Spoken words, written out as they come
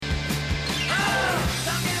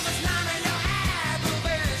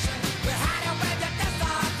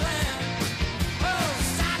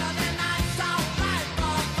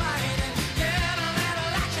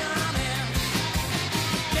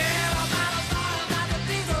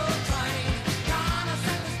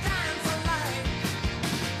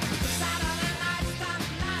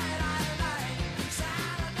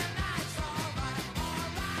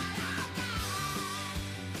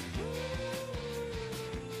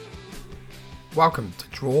Welcome to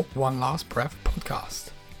Draw One Last Breath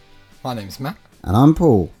podcast. My name's Matt. And I'm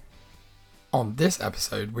Paul. On this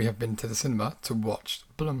episode, we have been to the cinema to watch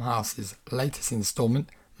Blumhouse's latest instalment,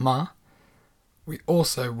 Ma. We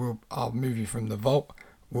also will, our movie from the vault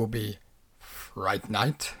will be Fright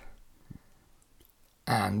Night.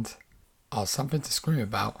 And our Something to Scream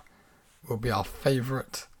About will be our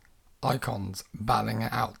favourite icons battling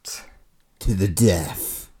it out. To the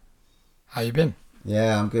death. How you been?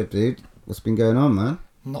 Yeah, I'm good, dude. What's been going on, man?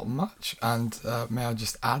 Not much. And may I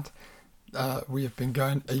just add, we have been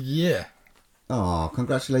going a year. Oh,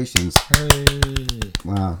 congratulations. Hey.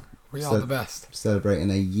 Wow. We are the best.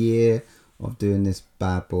 Celebrating a year of doing this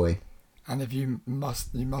bad boy. And if you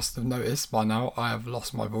must have noticed by now, I have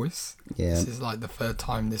lost my voice. Yeah. This is like the third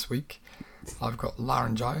time this week. I've got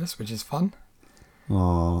laryngitis, which is fun.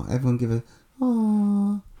 Oh, everyone give a...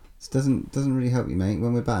 Oh. This doesn't really help you, mate.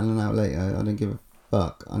 When we're battling out later, I don't give a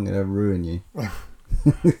fuck. I'm going to ruin you.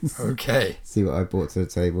 Okay. See what I brought to the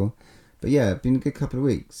table. But yeah, been a good couple of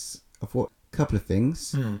weeks. I've watched a couple of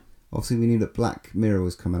things. Obviously, we knew that Black Mirror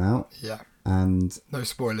was coming out. Yeah. And... No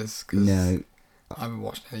spoilers, because No. I haven't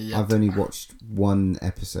watched any yet. I've only watched one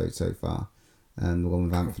episode so far, and the one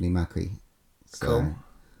with Anthony Mackie. So Cool.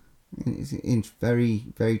 It's very,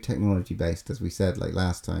 very technology based, as we said like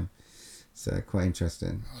last time. So quite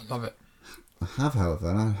interesting. I love it. I have, however,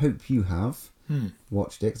 and I hope you have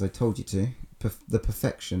watched it because I told you to. The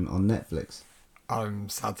Perfection on Netflix. I'm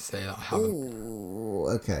sad to say that I haven't. Ooh,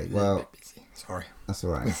 okay, Been a well, bit busy. Sorry. that's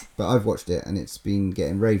all right. But I've watched it, and it's been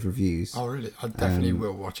getting rave reviews. Oh, really? I definitely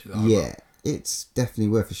will watch it. Yeah, it's definitely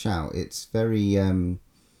worth a shout. It's very an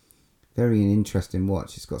interesting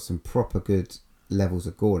watch. It's got some proper good levels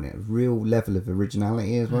of gore in it. A real level of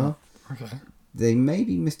originality as well. Okay. They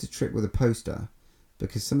maybe missed a trick with a poster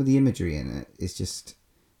because some of the imagery in it is just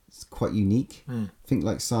it's quite unique. Think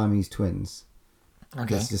like Siamese twins.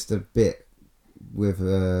 Okay. It's just a bit with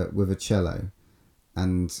a cello,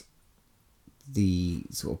 and the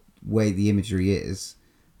sort of way the imagery is,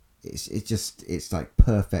 it's like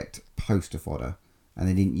perfect poster fodder, and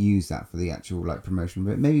they didn't use that for the actual like promotion.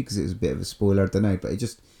 But maybe because it was a bit of a spoiler, I don't know. But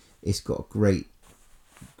it's got a great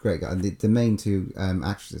guy, and the main two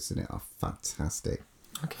actresses in it are fantastic.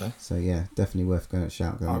 Okay. So yeah, definitely worth going to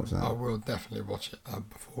shout. Go and watch that. I will definitely watch it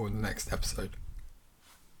before the next episode.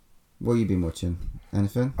 What have you been watching?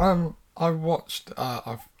 Anything? I watched.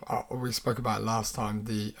 We spoke about it last time.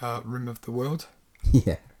 The Rim of the World.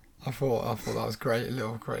 Yeah. I thought that was great.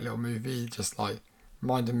 Great little movie. Just like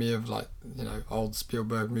reminded me of like old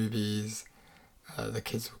Spielberg movies. The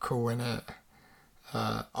kids were cool in it.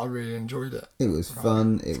 I really enjoyed it. It was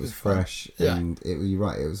fun. It was fresh, and you're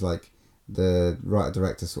right. It was like the writer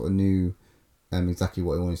director sort of knew exactly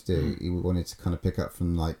what he wanted to do. He wanted to kind of pick up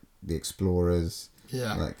from like the Explorers.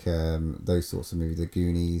 Yeah. Like those sorts of movies, The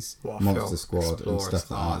Goonies, Monster Squad, Explorers, and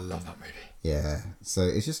stuff like that. I love that movie. Yeah. So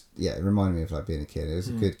it's just it reminded me of like being a kid. It was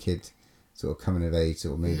a good kid sort of coming of age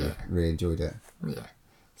sort of movie. Yeah. Really enjoyed it. Yeah,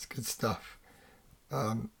 it's good stuff.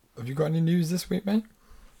 Have you got any news this week, mate?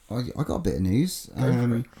 I got a bit of news. Go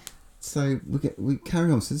for it. So we carry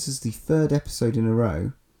on. So this is the third episode in a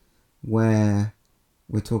row where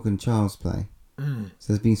we're talking Child's Play. So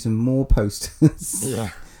there's been some more posters.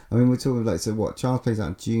 Yeah. I mean, we're talking like, so what, Child's Play's out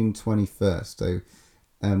on June 21st, so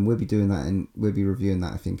we'll be doing that, and we'll be reviewing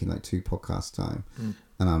that, I think, in like 2 podcasts time,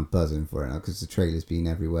 and I'm buzzing for it now, because the trailer's been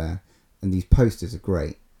everywhere, and these posters are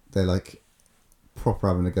great. They're like, proper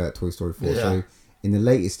having a go at Toy Story 4, Yeah. so in the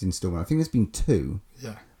latest installment, I think there's been 2,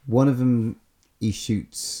 Yeah. one of them, he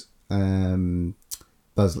shoots Buzz,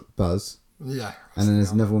 Yeah. and then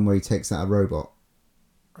there's another one where he takes out a robot,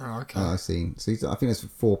 Oh, okay. that I've seen, so I think there's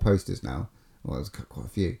 4 posters now. Well, there's quite a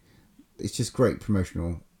few. It's just great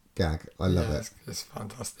promotional gag. I love it. It's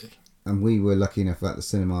fantastic. And we were lucky enough at the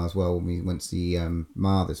cinema as well when we went to see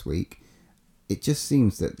Ma this week. It just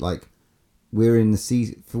seems that like we're in the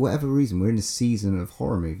season, for whatever reason, we're in the season of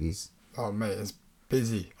horror movies. Oh, mate, it's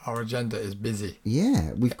busy. Our agenda is busy.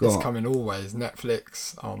 Yeah, we've got... It's coming always.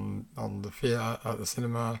 Netflix, on the theatre, at the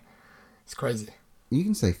cinema. It's crazy. You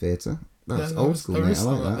can say theatre. That's Yeah, old school, mate. I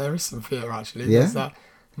like that. There is some theatre, actually. Yeah? There's that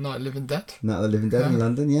Night of the Living Dead. Night of the Living Dead in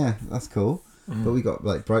London, yeah, that's cool. But we got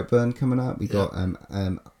like Brightburn coming up. We got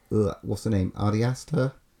what's her name? Ari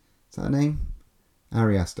Aster. Is that her name?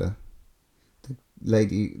 Ari Aster.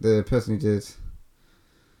 The person who did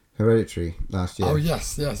Hereditary last year. Oh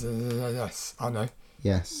yes. I know.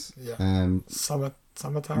 Yes. Yeah.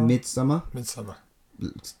 Summertime. Midsummer.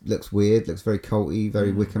 Looks weird. Looks very culty,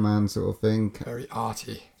 very Wicker Man sort of thing. Very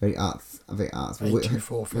arty. Very arts.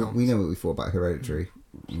 A24 films. We know what we thought about Hereditary.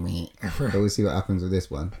 But we'll see what happens with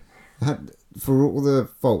this one. For all the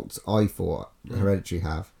faults I thought Hereditary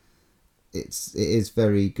have, it is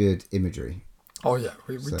very good imagery. Oh yeah,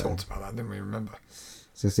 we talked about that, didn't we? Remember?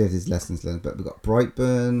 So see if there's lessons learned. But we've got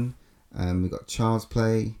Brightburn, we've got Child's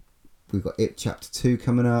Play, we've got It Chapter 2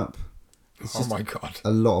 coming up. It's Oh my god, a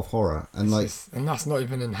lot of horror, and and that's not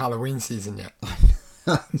even in Halloween season yet.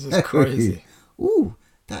 This is crazy. Ooh,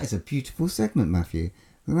 that is a beautiful segment, Matthew.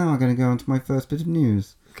 Now I'm going to go on to my first bit of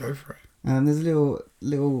news. Go for it. And there's a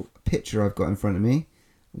little picture I've got in front of me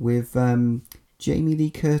with Jamie Lee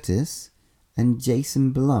Curtis and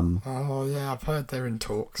Jason Blum. Oh yeah, I've heard they're in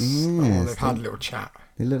talks. Yes, They've had a little chat.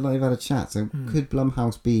 They look like they've had a chat. So could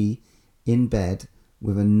Blumhouse be in bed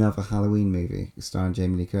with another Halloween movie starring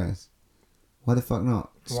Jamie Lee Curtis? Why the fuck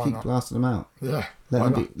not? Just Why keep not? blasting them out. Yeah.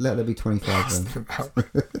 Let there be 25 Blast then. them out.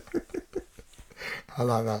 I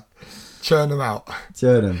like that. Churn them out.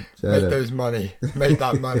 Churn them. Make those money. Make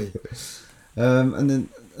that money. And then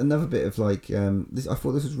another bit of like this. I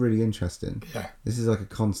thought this was really interesting. Yeah. This is like a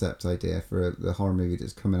concept idea for the horror movie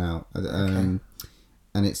that's coming out, and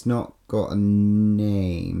it's not got a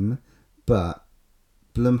name, but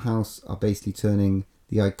Blumhouse are basically turning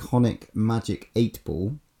the iconic Magic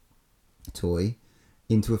 8-Ball toy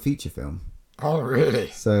into a feature film. Oh really?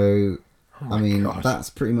 So Oh I mean, gosh. that's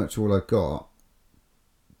pretty much all I've got.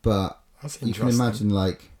 But That's you can interesting. imagine,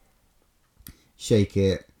 like, Shake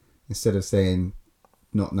It, instead of saying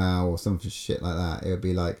not now or some shit like that, it would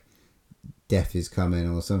be like Death is Coming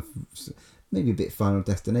or some, maybe a bit Final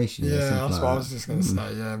Destination. Yeah, or something that's like what I that. was just going to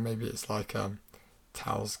say. Yeah, maybe it's like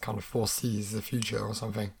Tao's kind of foresees the future or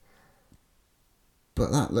something.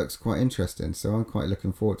 But that looks quite interesting, so I'm quite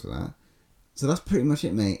looking forward to that. So that's pretty much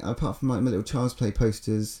it, mate. Apart from like my little Child's Play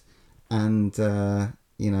posters and, Halloween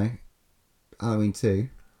 2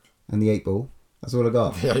 and the 8-Ball. That's all I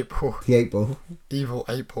got. The April. The 8-Ball. Evil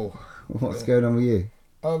April. What's going on with you?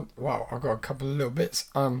 Wow, I've got a couple of little bits.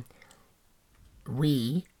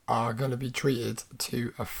 We are going to be treated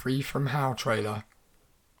to a Free From Hell trailer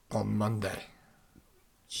on Monday.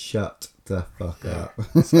 Shut the fuck Yeah.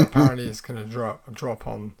 up. So apparently it's going to drop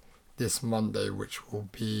on this Monday, which will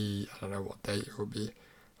be, I don't know what date it will be,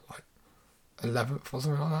 like 11th or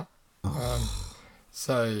something like that.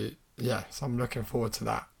 So yeah, so I'm looking forward to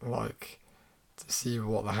that, like to see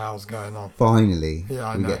what the hell's going on. Finally, Yeah,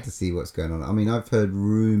 I we know. get to see what's going on. I mean, I've heard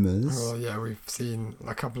rumours. Well, yeah, we've seen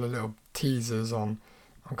a couple of little teasers on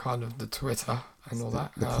kind of the Twitter and all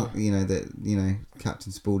that.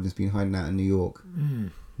 Captain Spaulding's been hiding out in New York.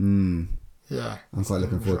 Yeah, I'm quite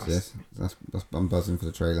looking forward to this. I'm buzzing for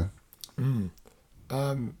the trailer.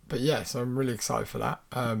 But yeah, so I'm really excited for that.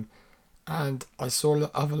 And I saw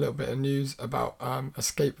other little bit of news about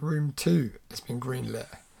Escape Room 2. It's been greenlit.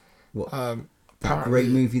 What? That Apparently, great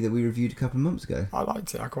movie that we reviewed a couple of months ago. I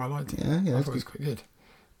liked it. I quite liked it. Yeah, I that's thought it was good. quite good.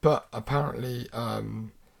 But apparently,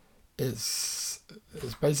 it's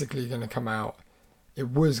basically going to come out. It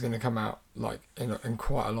was going to come out like in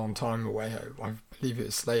quite a long time away. I believe it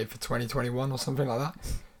was slated for 2021 or something like that.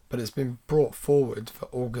 But it's been brought forward for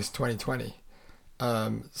August 2020.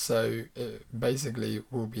 So it basically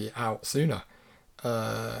will be out sooner.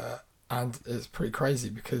 And it's pretty crazy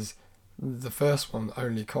because the first one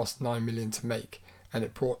only cost 9 million to make, and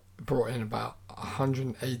it brought in about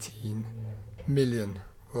 118 million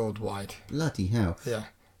worldwide. Bloody hell. Yeah.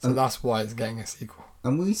 So that's why it's getting a sequel.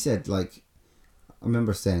 And we said, like, I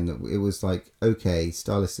remember saying that it was like, okay,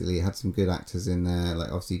 stylistically it had some good actors in there, like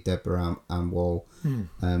obviously Deborah Ann Woll.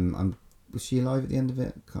 Was she alive at the end of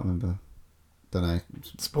it? Can't remember. Don't know.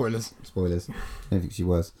 Spoilers. Spoilers. I don't think she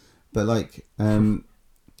was. But like,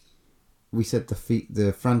 we said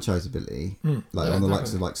the franchise ability, like yeah, on the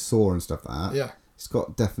likes definitely. of like Saw and stuff like that. Yeah. It's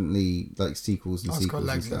got definitely like sequels and Oh, it's got sequels and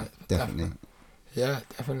legs in stuff. it, Definitely. Yeah,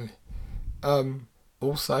 definitely.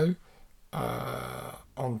 Also,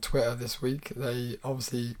 on Twitter this week, they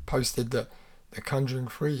obviously posted that The Conjuring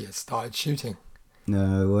 3 has started shooting,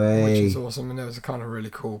 No way. which is awesome. And there was a kind of really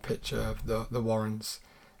cool picture of the Warrens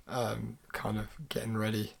kind of getting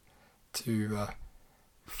ready to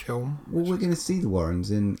film. Well, we're going to see the Warrens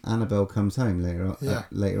in Annabelle Comes Home later on. Yeah,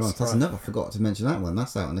 Later on. that's That's right. another. I forgot to mention that one.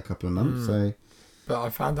 That's out in a couple of months. So But I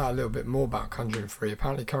found out a little bit more about Conjuring 3.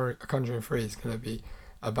 Apparently, Conjuring 3 is going to be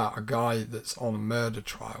about a guy that's on a murder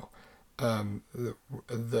trial.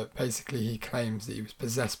 That basically he claims that he was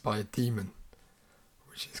possessed by a demon,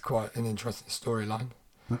 which is quite an interesting storyline.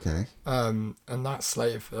 okay. And that's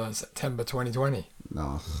slated for September 2020.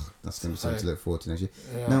 Oh, that's going to be something to look forward to next year.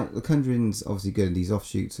 Yeah. Now, The Conjuring's obviously good, and these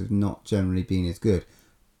offshoots have not generally been as good,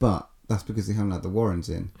 but that's because they haven't had the Warrens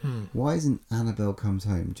in. Why isn't Annabelle Comes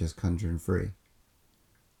Home just Conjuring 3?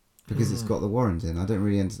 because it's got the Warrens in. I don't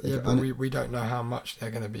really understand. Yeah, but we don't know how much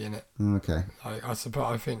they're going to be in it. Okay. Like, I suppose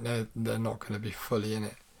I think they're not going to be fully in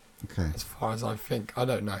it. Okay. As far as I think, I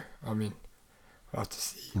don't know. I mean, we'll have to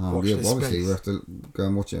see. Oh, yeah, well, obviously we'll have to go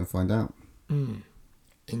and watch it and find out.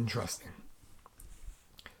 Interesting.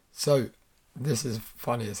 So, this is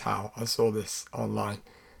funny as how I saw this online,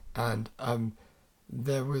 and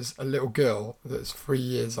there was a little girl that's 3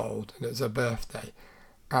 years old, and it was her birthday,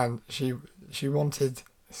 and she wanted.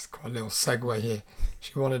 It's quite a little segue here.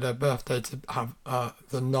 She wanted her birthday to have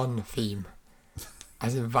the nun theme,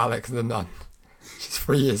 as in Valak the nun. She's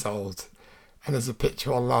 3 years old, and there's a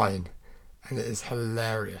picture online, and it is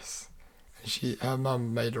hilarious. And her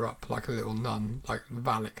mum made her up like a little nun, like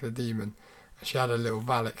Valak the demon. And she had a little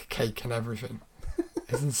Valak cake and everything.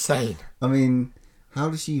 It's insane. I mean, how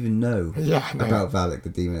does she even know about Valak the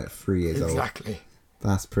demon at 3 years old? Exactly.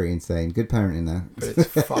 That's pretty insane. Good parenting there. But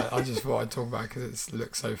it's fun. I just thought I'd talk about it because it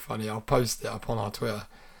looks so funny. I'll post it up on our Twitter.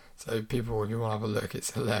 So people, if you want to have a look, it's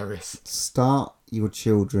hilarious. Start your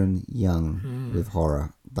children young with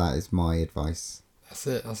horror. That is my advice. That's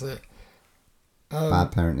it.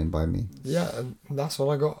 Bad parenting by me. Yeah, and that's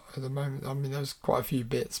what I got at the moment. I mean, there's quite a few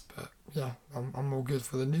bits, but yeah, I'm all good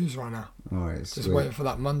for the news right now. All right, just waiting for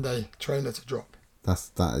that Monday trailer to drop.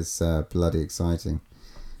 That is bloody exciting.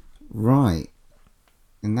 Right.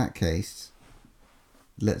 In that case,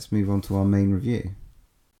 let's move on to our main review.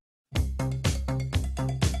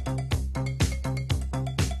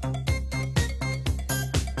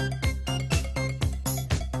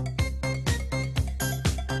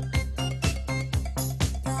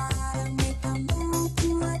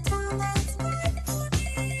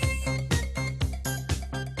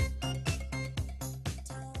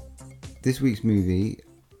 This week's movie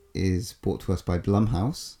is brought to us by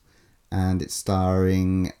Blumhouse, and it's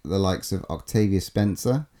starring the likes of Octavia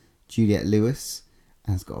Spencer, Juliette Lewis,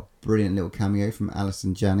 and it's got a brilliant little cameo from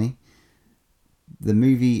Alison Janney. The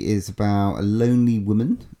movie is about a lonely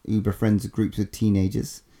woman who befriends groups of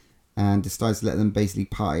teenagers and decides to let them basically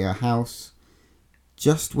party at her house.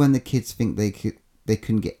 Just when the kids think they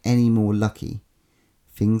couldn't get any more lucky,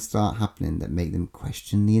 things start happening that make them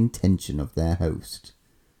question the intention of their host,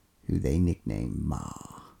 who they nickname Ma.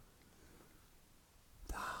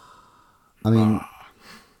 I mean,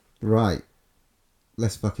 right.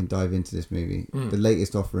 Let's fucking dive into this movie. The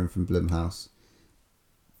latest offering from Blumhouse.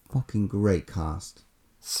 Fucking great cast.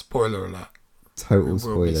 Spoiler alert. Total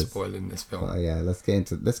spoilers. We'll be spoiling this film. But yeah, let's get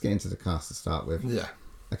into the cast to start with. Yeah.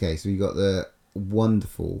 Okay, so we got the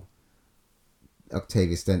wonderful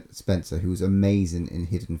Octavia Spencer, who was amazing in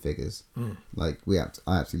Hidden Figures. Like I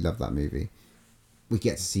absolutely love that movie. We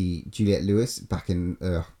get to see Juliette Lewis back in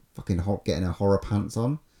getting her horror pants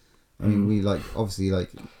on. I mean, we obviously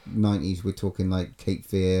 90s. We're talking like Cape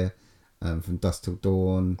Fear, from Dusk Till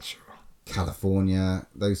Dawn, Sure. California,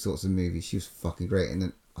 those sorts of movies. She was fucking great. And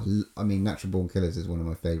then I mean, Natural Born Killers is one of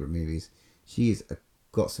my favourite movies. She has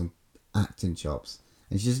got some acting chops,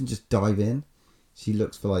 and she doesn't just dive in. She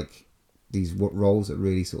looks for like these roles that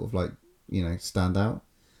really sort of stand out.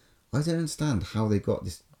 I don't understand how they got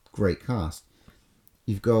this great cast.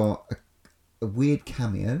 You've got a weird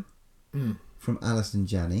cameo from Alison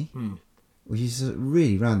Janney, which is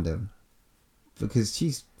really random because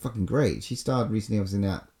she's fucking great. She starred recently, obviously, in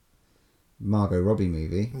that Margot Robbie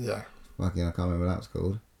movie. Yeah. Fucking, I can't remember what that was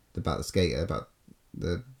called. About the skater, about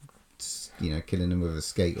the killing him with a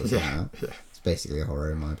skate or something. Yeah. It's basically a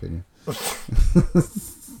horror, in my opinion.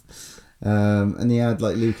 And they had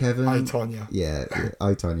like Luke Evans. I, Tonya. Yeah,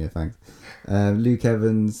 I, Tonya, thanks. Luke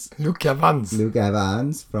Evans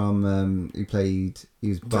from he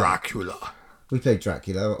was Dracula. We played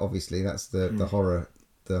Dracula, obviously. That's the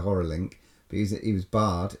horror link. But he was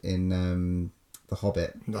Bard in The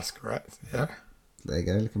Hobbit. That's correct. Yeah. There you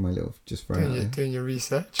go. Look at my little just throwing doing your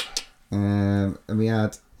research. And we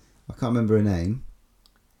had, I can't remember her name.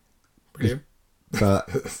 Brilliant.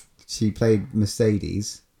 But she played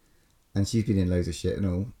Mercedes, and she's been in loads of shit and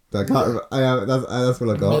all. I can't remember, that's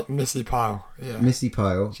what I got. Missy Pyle. Yeah. Missy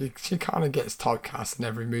Pyle. She kind of gets typecast in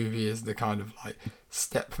every movie as the kind of like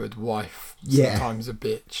Stepford wife. Yeah. Sometimes a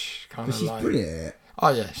bitch. Kind But of she's like. brilliant at it. Oh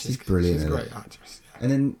yeah, She's brilliant. She's a great actress. Yeah.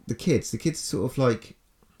 And then the kids are sort of like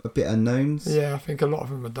a bit unknowns. Yeah, I think a lot of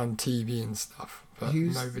them have done TV and stuff, but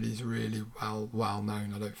nobody's really well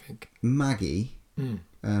known. I don't think. Maggie,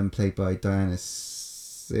 played by Diana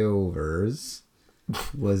Silvers,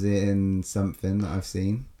 was in something that I've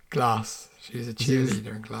seen. Glass. She was a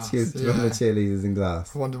cheerleader in Glass. She was one of the cheerleaders in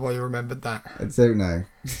Glass. I wonder why you remembered that. I don't know.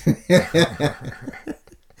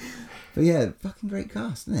 But yeah, fucking great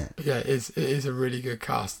cast, isn't it? Yeah, it is a really good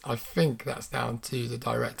cast. I think that's down to the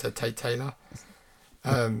director, Tate Taylor.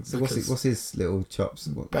 So what's his little chops?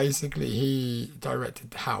 Basically, he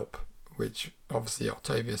directed Help, which obviously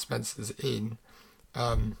Octavia Spencer's in,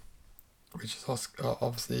 which is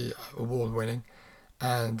obviously award winning,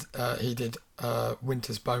 and he did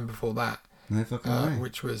Winter's Bone before that, No fucking way.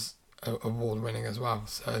 which was award winning as well.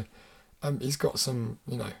 So he's got some,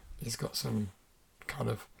 he's got some kind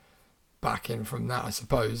of backing from that, I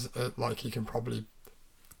suppose. Like he can probably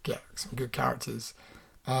get some good characters.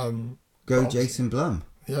 Go Jason Blum.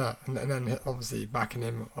 Yeah, and then obviously backing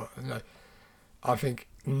him. I think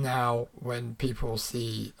now when people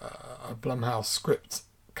see a Blumhouse script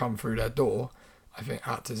come through their door, I think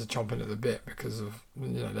actors are chomping at the bit because of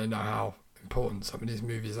they know how important some of these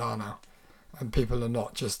movies are now, and people are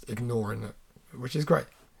not just ignoring it, which is great.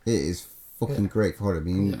 It is fucking great for horror. I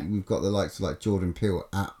mean, we've got the likes of like Jordan Peele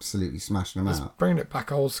absolutely smashing them out. Bringing it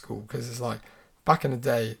back old school, because it's like back in the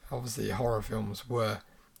day, obviously horror films were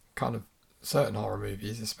kind of, certain horror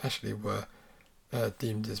movies especially were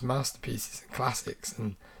deemed as masterpieces and classics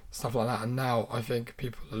and stuff like that, and now I think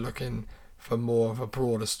people are looking for more of a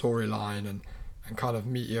broader storyline and kind of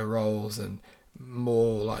meatier roles and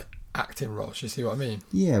more like acting roles. You see what I mean?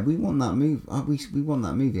 Yeah, we want that movie. We want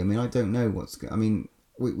that movie. I mean, I don't know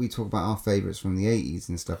we talk about our favourites from the 80s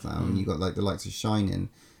and stuff now, and you got like the likes of Shining,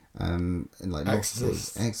 and like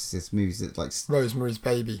Exorcist movies that like Rosemary's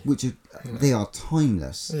Baby, which are they are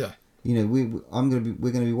timeless. Yeah. We're going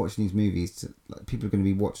to be watching these movies. People are going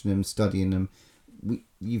to be watching them, studying them.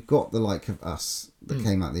 You've got the like of Us that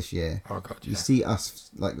came out this year. Oh God, yeah. You see Us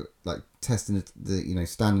like testing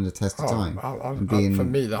standing the test of time and being for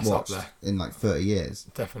me that's watched up there in like 30 years.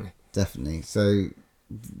 Definitely. So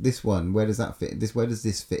this one, where does that fit? Where does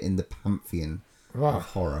this fit in the pantheon of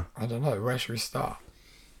horror? I don't know. Where should we start?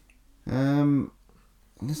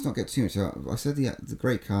 Let's not get too much out. I said the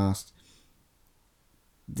great cast.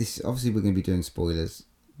 This obviously we're going to be doing spoilers.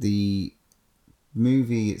 The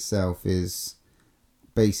movie itself is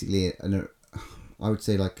basically I would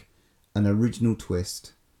say like an original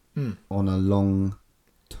twist on a long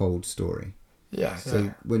told story. Yeah.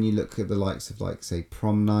 So when you look at the likes of like say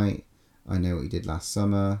Prom Night, I Know What You Did Last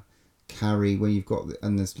Summer, Carrie, where you've got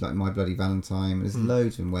and there's like My Bloody Valentine. There's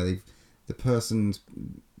loads of them where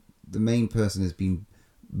the main person has been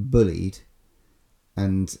bullied.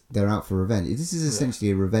 And they're out for revenge. This is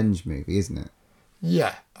essentially a revenge movie, isn't it?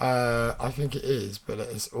 Yeah, I think it is, but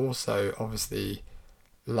it's also obviously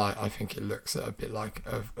like I think it looks at a bit like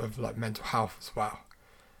of like mental health as well.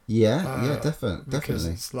 Yeah, definitely. Because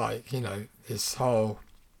it's like this whole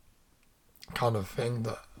kind of thing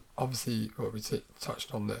that obviously what we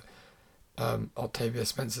touched on, that Octavia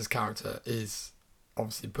Spencer's character is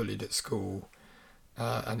obviously bullied at school,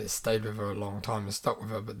 and it stayed with her a long time and stuck with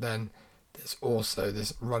her, but then there's also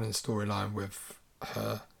this running storyline with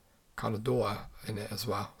her kind of daughter in it as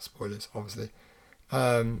well. Spoilers, obviously.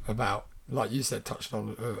 About, like you said, touched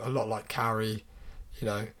on a lot like Carrie,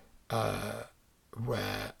 where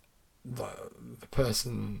the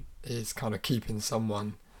person is kind of keeping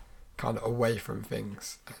someone kind of away from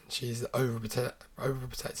things, and she's the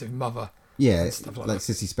overprotective mother. Yeah, stuff like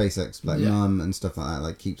Sissy SpaceX, like mum and stuff like that,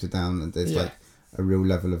 like keeps her down, and there's like a real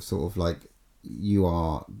level of sort of like you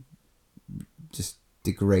are just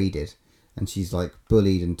degraded, and she's like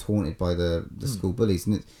bullied and taunted by the school bullies,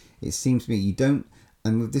 and it seems to me you don't,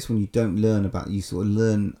 and with this one you don't learn about, you sort of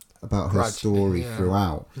learn about her story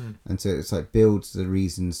throughout, and so it's like builds the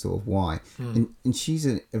reasons sort of why, and she's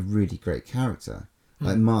a really great character,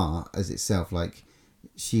 like Ma as itself, like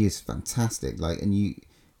she is fantastic, like, and you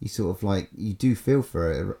sort of like you do feel for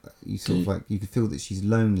her, you sort of like you can feel that she's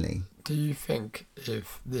lonely. Do you think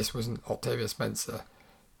if this wasn't Octavia Spencer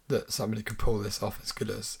that somebody could pull this off as good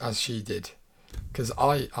as she did? Because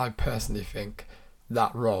I personally think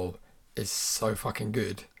that role is so fucking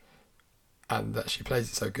good, and that she plays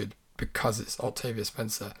it so good because it's Octavia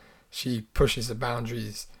Spencer. She pushes the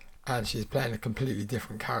boundaries, and she's playing a completely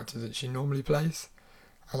different character than she normally plays,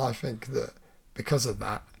 and I think that because of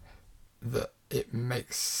that it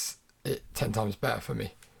makes it 10 times better for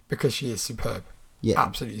me, because she is superb.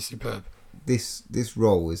 Absolutely superb. This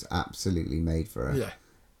role is absolutely made for her.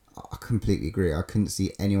 I completely agree. I couldn't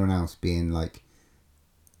see anyone else being like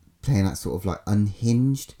playing that sort of like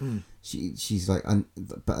unhinged. She's like,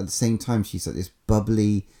 but at the same time, she's like this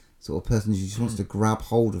bubbly sort of person. She just wants to grab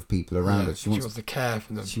hold of people around her. She wants to care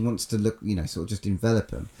for them. She wants to look, sort of just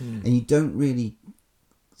envelop them. And you don't really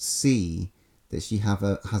see that she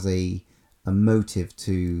has a motive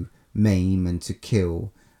to maim and to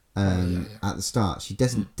kill. At the start, she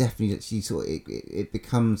doesn't definitely. She sort of it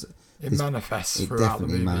becomes. It manifests. It throughout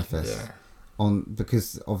definitely the movie. manifests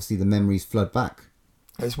because obviously the memories flood back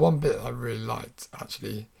There's one bit I really liked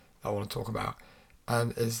actually that I want to talk about,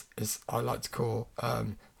 and is I like to call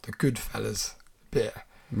the Goodfellas bit,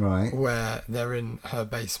 Right. where they're in her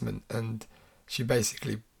basement and she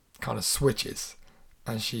basically kind of switches,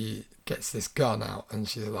 and she gets this gun out and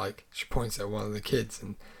she's like, she points at one of the kids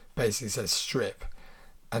and basically says strip,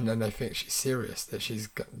 and then they think she's serious, that she's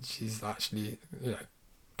actually, you know,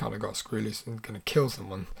 kind of got a screw loose and gonna kill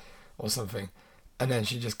someone or something, and then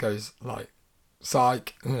she just goes like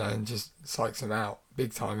psych, you know, and just psychs them out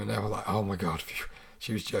big time, and they were like, oh my god, phew,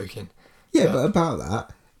 she was joking. Yeah, but about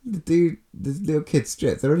that, the little kid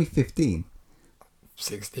strip, they're only 15.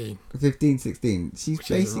 16. 15, 16. She's Which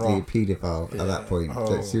is basically a wrong. paedophile at that point.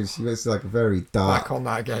 Oh. She was like a very dark. Back on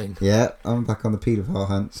that again. Yeah, I'm back on the paedophile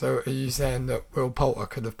hunt. So are you saying that Will Poulter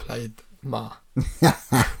could have played Ma?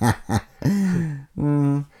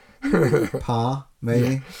 Pa,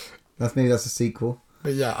 maybe. Yeah. Maybe that's a sequel.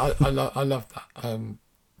 But yeah, I love that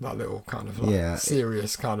that little kind of like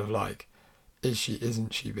serious kind of like, is she,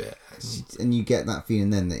 isn't she bit. And you get that feeling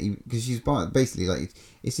then that because she's basically like,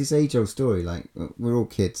 it's this age old story, like we're all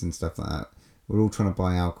kids and stuff like that. We're all trying to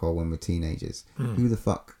buy alcohol when we're teenagers. Who the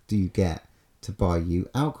fuck do you get to buy you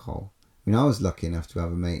alcohol? I mean, I was lucky enough to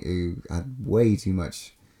have a mate who had way too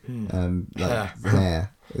much hair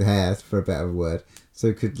for a better word,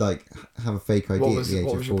 so could like have a fake ID at the age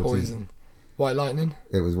what of was 14. your poison? White Lightning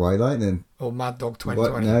It was White Lightning. or Mad Dog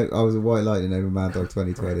 2020? No, I was a White Lightning over Mad Dog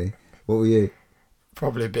 2020. What were you?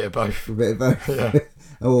 Probably a bit of both. A bit of both. Yeah.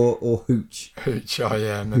 or Hooch. Hooch, oh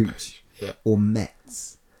yeah, I remember. Hooch. Yeah. Or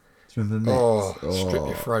Mets. Do you remember Mets? Oh, strip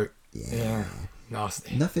your throat. Yeah. Yeah.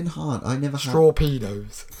 Nasty. Nothing hard. I never had. Straw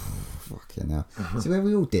pedos. Fucking hell. So where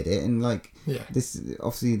we all did it, and like Yeah. this,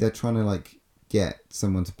 obviously they're trying to like get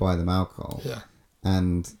someone to buy them alcohol, Yeah.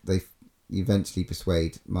 and they eventually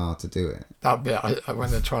persuade Ma to do it. That bit,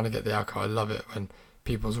 when they're trying to get the alcohol, I love it when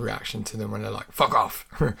people's reaction to them when they're like, fuck off.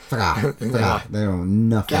 Fuck off. And Fuck they're off. like, They don't want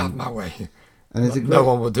nothing. get out of my way. And it's a great, No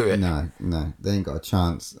one will do it. No, they ain't got a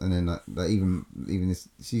chance. And then even this,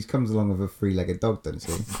 she comes along with a three-legged dog, doesn't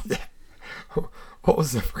she? Yeah. What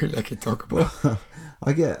was the three-legged dog about?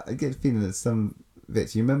 I get a feeling that some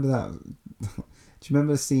bits. You remember that? Do you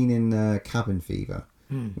remember the scene in Cabin Fever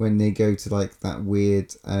when they go to like that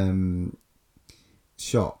weird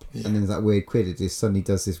shop, and then there's that weird kid who just suddenly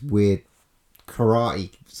does this weird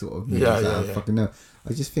karate sort of moves out of fucking no.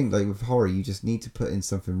 I just think like with horror, you just need to put in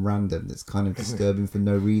something random that's kind of disturbing for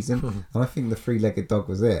no reason. And I think the three-legged dog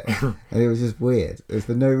was it, and it was just weird. It was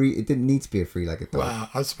for no reason. It didn't need to be a three-legged dog. Well,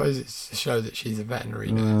 I suppose it's to show that she's a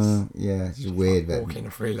veterinary nurse. Yeah, she's a weird Walking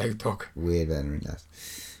a three-legged dog. Weird veterinary nurse.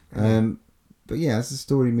 But yeah, as the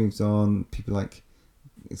story moves on, people like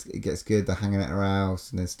it gets good. They're hanging at her house,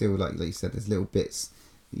 and there's still like you said, there's little bits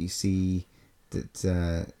that you see that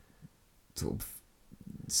sort of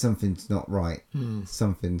something's not right.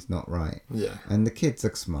 Something's not right. Yeah. And the kids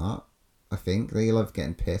are smart. I think they love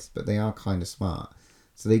getting pissed, but they are kind of smart,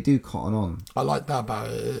 so they do cotton on. I like that about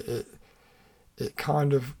it. It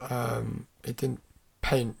kind of it didn't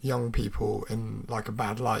paint young people in like a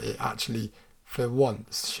bad light. It actually, for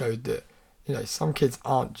once, showed that, you know, some kids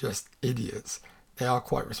aren't just idiots. They are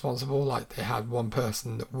quite responsible. Like they had one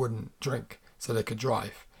person that wouldn't drink so they could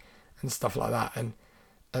drive, and stuff like that. And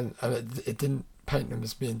it didn't paint them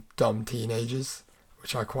as being dumb teenagers,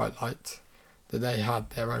 which I quite liked. That they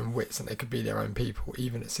had their own wits and they could be their own people.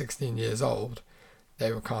 Even at 16 years old,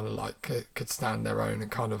 they were kind of like could stand their own and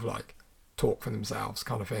kind of like talk for themselves,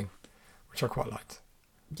 kind of thing, which I quite liked.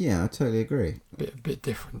 Yeah, I totally agree. A bit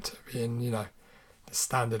different to being, you know, the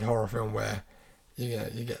standard horror film where you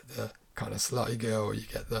get the kind of slutty girl, you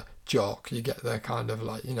get the jock, you get the kind of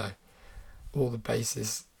like, you know, all the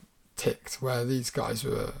bases ticked, where these guys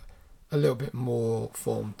were a little bit more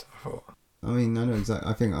formed, I thought. I mean, I know exactly.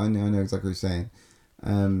 I think I know exactly what you're saying.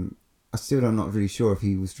 I still am not really sure if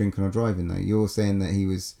he was drinking or driving though. You're saying that he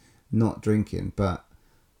was not drinking, but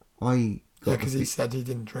because he said he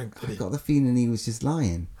didn't drink. Did I he? got the feeling he was just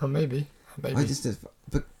lying. Oh, maybe. But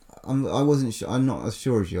I wasn't sure. I'm not as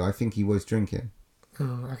sure as you. I think he was drinking.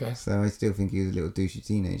 Okay. So I still think he was a little douchey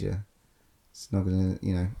teenager, snogging,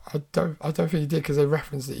 you know. I don't think he did, because they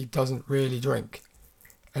referenced that he doesn't really drink,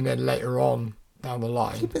 and then later on down the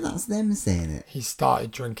line, Yeah, but that's them saying it. he started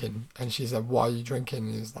drinking, and she said, "Why are you drinking?"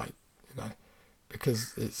 And he was like, you know,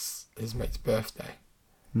 because it's his mate's birthday.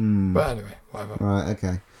 But anyway, whatever. Right.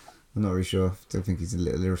 Okay. I'm not really sure. I still think he's a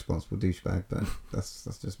little irresponsible douchebag, but that's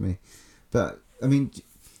just me. But I mean,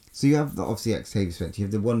 so you have obviously Octavia Spencer. You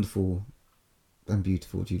have the wonderful and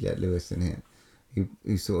beautiful Juliette Lewis in here,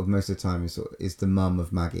 who sort of most of the time is the mum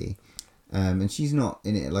of Maggie, and she's not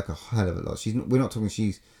in it like a hell of a lot. We're not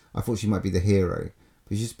talking. I thought she might be the hero,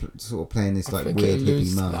 She's just sort of playing this I like think weird it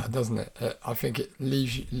alludes hippie to mum. that, doesn't it? I think it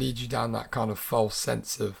leads you down that kind of false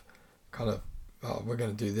sense of kind of, oh, we're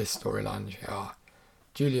going to do this storyline. You think, oh,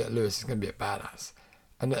 Juliette Lewis is going to be a badass.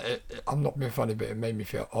 And I'm not being funny, but it made me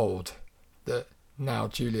feel old that now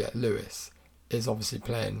Juliette Lewis is obviously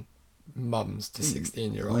playing mums to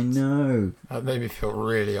 16-year-olds. I know. That made me feel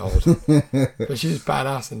really old. But she was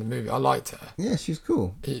badass in the movie. I liked her. Yeah, she was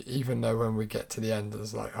cool. Even though when we get to the end, I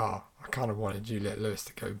was like, oh, I kind of wanted Juliette Lewis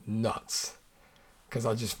to go nuts. Because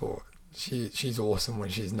I just thought she's awesome when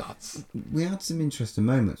she's nuts. We had some interesting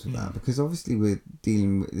moments with that, because obviously we're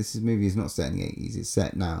dealing with... This movie is not set in the 80s, it's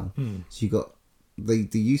set now. So you got... The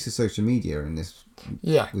use of social media in this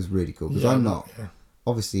was really cool. Because I'm not...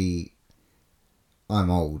 Obviously... I'm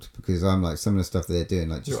old because I'm like some of the stuff that they're doing,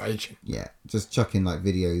 like just, you're aging. Yeah, just chucking like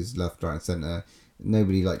videos left, right, and centre.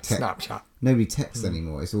 Nobody like Snapchat. Nobody texts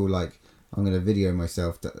anymore. It's all like I'm going to video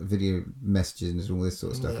myself, video messages and all this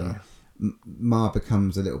sort of stuff. Yeah. And Ma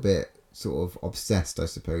becomes a little bit sort of obsessed, I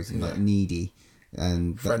suppose, and like needy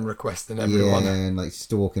and friend requesting everyone. Yeah, and like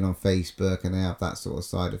stalking on Facebook, and they have that sort of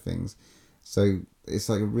side of things. So it's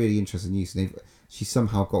like a really interesting use. And she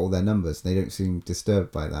somehow got all their numbers, and they don't seem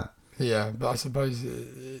disturbed by that. Yeah, but I suppose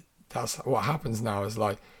that's what happens now. Is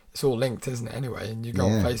like it's all linked, isn't it? Anyway, and you go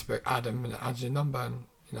on Facebook, add them, and it adds your number, and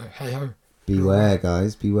hey ho. Beware,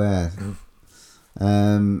 guys, beware.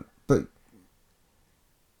 But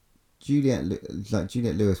Juliette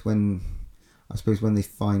Lewis, when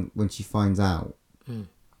she finds out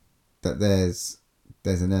that there's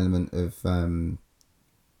an element of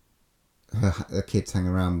her kids hang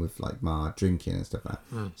around with like Ma drinking and stuff like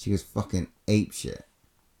that, she goes fucking apeshit.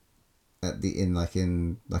 In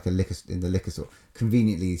the liquor store.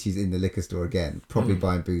 Conveniently, she's in the liquor store again, probably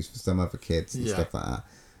buying booze for some other kids and stuff like that.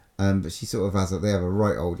 But she sort of they have a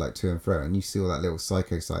right old like to and fro, and you see all that little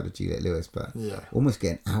psycho side of Juliette Lewis, but almost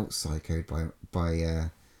getting out psychoed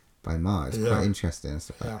by Ma. It's quite interesting and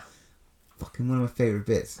stuff like that. Fucking one of my favourite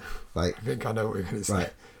bits. Like I think I know what you're going to say.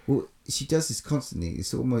 Right. Well, she does this constantly.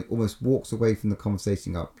 It's almost walks away from the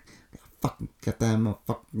conversation, like fucking goddamn,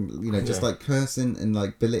 fucking, just like cursing and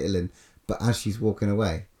like belittling. But as she's walking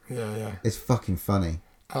away, it's fucking funny.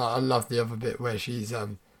 I love the other bit where she's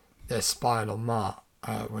they're spying on Ma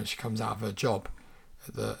when she comes out of her job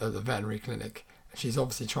at the veterinary clinic, and she's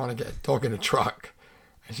obviously trying to get a dog in a truck,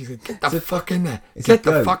 and she's like, "Get the fuck in there! Get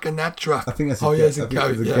the fuck in that truck!" I think that's it's a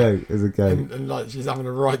goat. It's a goat. And like she's having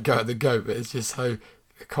a right go at the goat, but it's just so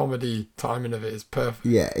the comedy timing of it is perfect.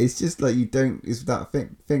 Yeah, it's just like it's that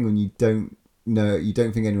thing when you don't know, you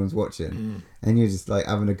don't think anyone's watching, and you're just like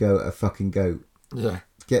having a go at a fucking goat. Yeah,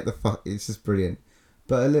 get the fuck. It's just brilliant.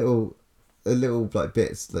 But a little like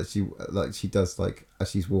bits that she does like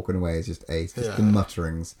as she's walking away is just ace. Just the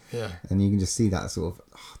mutterings. Yeah, and you can just see that sort of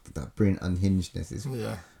that brilliant unhingedness is.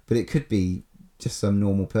 Yeah, but it could be just some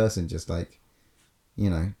normal person just like,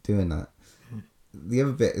 doing that. The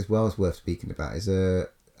other bit as well is worth speaking about is a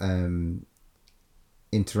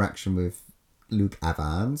interaction with Luke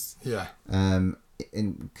Evans. Yeah.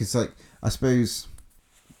 Because like I suppose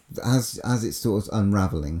as it's sort of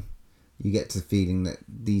unraveling, you get to the feeling that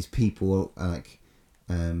these people are like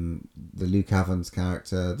the Luke Evans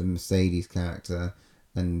character, the Mercedes character,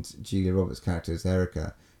 and Julia Roberts' character is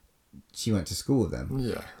Erica. She went to school with them.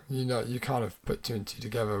 Yeah, you kind of put two and two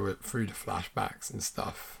together through the flashbacks and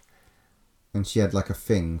stuff. And she had like a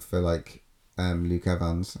thing for like Luke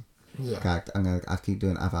Evans character. I keep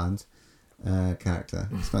doing Evans character.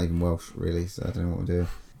 It's not even Welsh really, so I don't know what to do.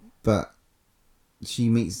 But she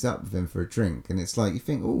meets up with him for a drink, and it's like you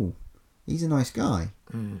think, oh, he's a nice guy.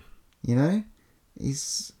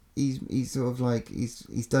 He's sort of like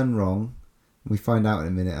he's done wrong. We find out in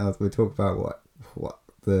a minute. We'll talk about what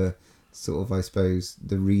the sort of, I suppose,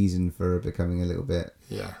 the reason for her becoming a little bit.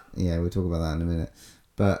 Yeah, we'll talk about that in a minute.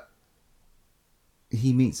 But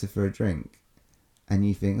he meets her for a drink, and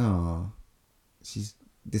you think, oh,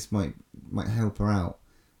 this might help her out.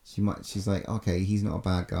 She's like, okay, he's not a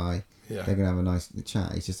bad guy. Yeah. They're gonna have a nice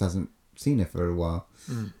chat. He just hasn't seen her for a while.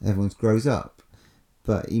 Everyone grows up,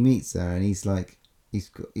 but he meets her, and he's like, he's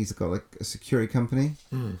got like a security company,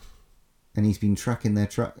 and he's been tracking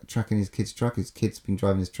his kid's truck. His kid's been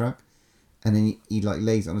driving his truck, and then he like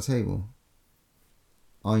lays it on the table.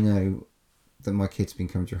 I know that my kid's been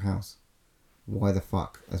coming to your house. Why the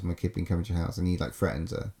fuck has my kid been coming to your house? And he like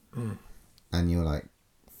threatens her, and you're like,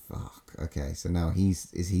 fuck. Okay, so now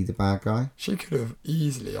is he the bad guy? She could have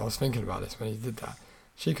easily. I was thinking about this when he did that.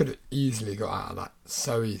 She could have easily got out of that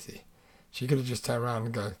so easy. She could have just turned around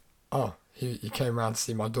and go, oh, he came around to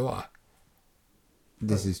see my daughter.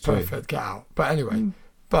 This is true. Perfect, get out. But anyway,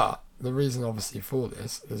 but the reason obviously for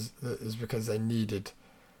this is because they needed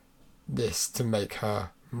this to make her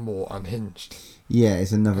more unhinged. Yeah,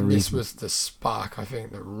 it's another And reason. this was the spark, I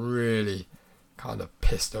think, that really kind of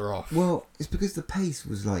pissed her off. Well, it's because the pace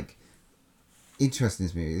was like interesting.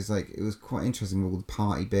 This movie, it was quite interesting with all the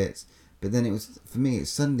party bits, but then it was for me.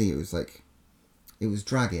 Suddenly it was like it was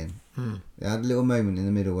dragging. It had a little moment in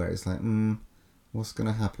the middle where it's like, what's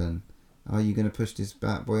gonna happen? Are you gonna push this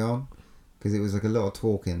bad boy on? Because it was like a lot of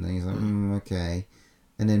talking, and he's like, okay,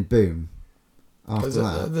 and then boom. After Because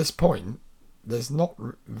that, at this point, there's not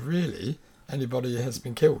really anybody has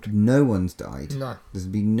been killed. no one's died. No. There's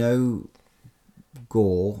been no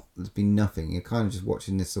gore. There's been nothing. You're kind of just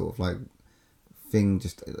watching this sort of like thing.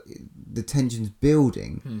 Just the tension's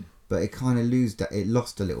building, but it kind of it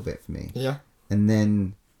lost a little bit for me. Yeah. And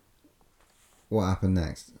then what happened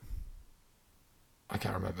next? I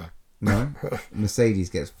can't remember. No, Mercedes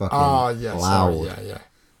gets fucking yeah, loud. sorry, yeah.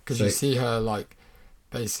 Because So- you see her like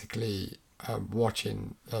basically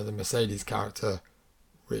watching the Mercedes character,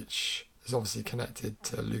 which is obviously connected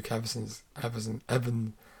to Luke Evans'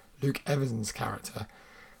 character,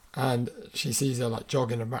 and she sees her like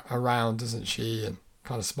jogging around, doesn't she, and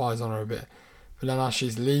kind of spies on her a bit. But then as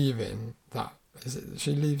she's leaving,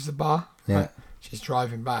 she leaves the bar. Yeah. Right? She's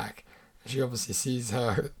driving back, and she obviously sees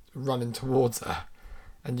her running towards her,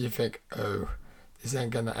 and you think, oh, this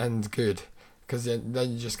ain't gonna end good, because then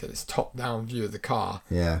you just get this top-down view of the car,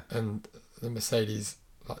 Yeah. and the Mercedes,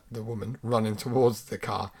 like the woman, running towards the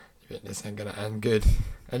car. You think this ain't gonna end good,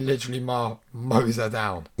 and literally Ma mows her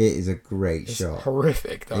down. It is a great It's shot.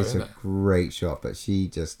 horrific, though, It's isn't a it? great shot, but she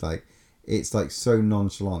just like, it's like so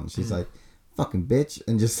nonchalant. She's like, fucking bitch,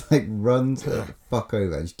 and just like runs the fuck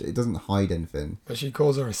over. And it doesn't hide anything. But she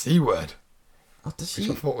calls her a C word, Oh, does which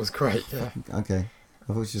she? I thought was great. Yeah, Okay.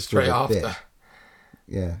 I thought she just straight called her after. bitch.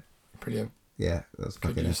 Yeah. Brilliant. Yeah, that's Good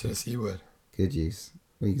fucking use of epic. the C word. Good use.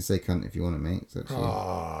 Well, you can say cunt if you want it, mate. It's actually,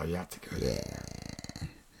 Oh, you had to go there.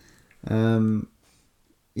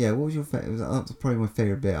 yeah. What was your favorite? That was probably my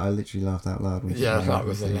favorite bit. I literally laughed out loud when she Yeah, ran that out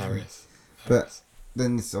was on stage. hilarious. But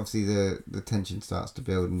then this, obviously the tension starts to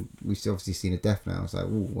build, and we've obviously seen a death now. It's like,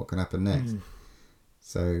 ooh, what can happen next?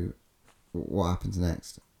 So, what happens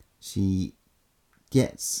next? She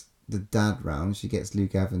gets the dad round. She gets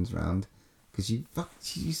Luke Evans round because you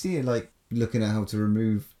see her like looking at how to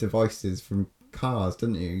remove devices from cars,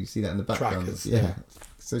 don't you? You see that in the background. Trackers, yeah. yeah.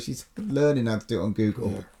 So she's learning how to do it on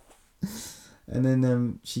Google, and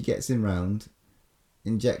then she gets him round,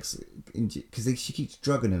 injects because she keeps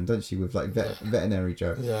drugging him, doesn't she, with like veterinary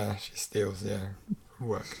drugs. Yeah, she steals,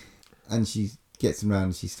 work. And she gets him round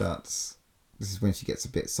and she starts. This is when she gets a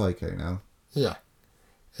bit psycho now. Yeah.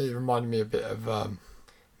 It reminded me a bit of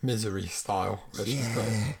Misery style, where she's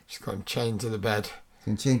got him chained to the bed.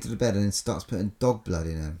 And chained to the bed and then starts putting dog blood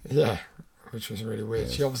in him. Yeah, which was really weird.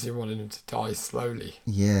 Yes. She obviously wanted him to die slowly,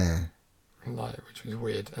 Yeah. which was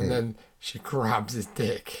weird. And then she grabs his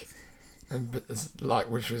dick,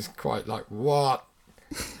 which was quite like, what?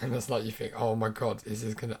 And it's like you think, oh my god, is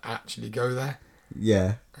this going to actually go there?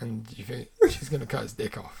 Yeah. And you think she's going to cut his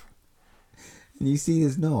dick off. And you see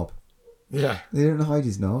his knob. Yeah, They don't hide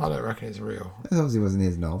his knob. I don't reckon it's real. That obviously wasn't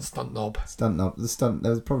his knob. Stunt knob, Stunt knob. There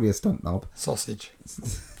was probably a stunt knob. sausage.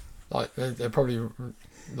 Like they're probably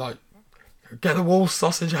like, get the wall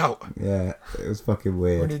sausage out. Yeah. It was fucking We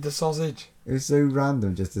weird. need the sausage. It was so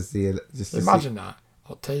random just to see it. Just to Imagine that.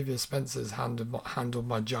 Octavia Spencer's handled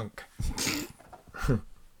my junk.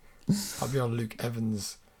 I'll be on Luke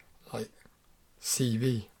Evans'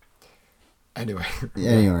 CV. Anyway. See.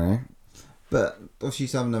 Anyway. But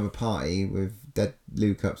she's having another party with dead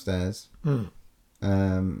Luke upstairs.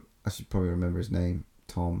 I should probably remember his name.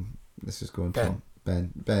 Tom. Let's just go on Ben. Tom.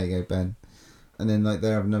 Ben. There you go, Ben. And then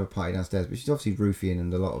they're having another party downstairs, but she's obviously roofing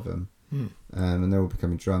and a lot of them. And they're all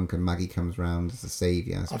becoming drunk, and Maggie comes round as the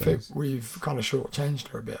saviour, I I suppose. think we've kind of shortchanged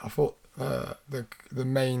her a bit. I thought the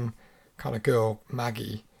main kind of girl,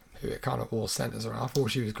 Maggie, who it kind of all centres around, I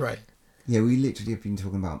thought she was great. Yeah, we literally have been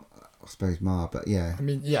talking about, I suppose, Ma, but yeah. I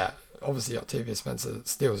mean, yeah, obviously Octavia Spencer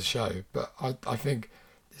steals the show, but I think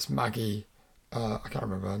this Maggie, I can't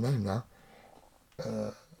remember her name now.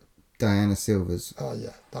 Diana Silvers. Oh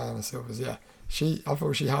yeah, Diana Silvers. Yeah, I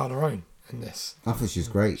thought she held her own in this. I thought she was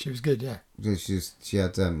great. She was good. Yeah. She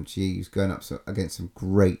was going up against some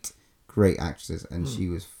great actresses, and she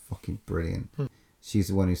was fucking brilliant. She's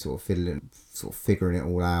the one who's sort of figuring it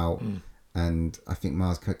all out, and I think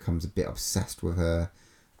Mars comes a bit obsessed with her.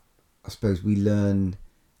 I suppose we learn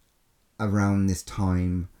around this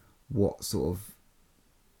time what sort of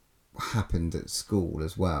happened at school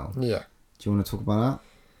as well. Yeah. Do you want to talk about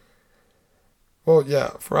Well, yeah,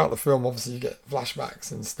 throughout the film, obviously, you get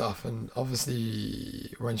flashbacks and stuff. And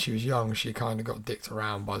obviously, when she was young, she kind of got dicked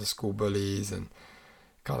around by the school bullies and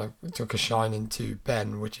kind of took a shining to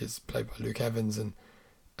Ben, which is played by Luke Evans. And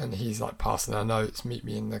he's like passing her notes, meet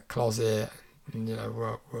me in the closet, and,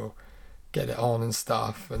 we'll get it on and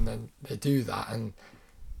stuff. And then they do that.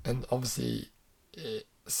 And obviously, it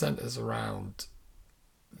centers around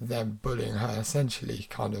them bullying her essentially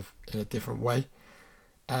kind of in a different way.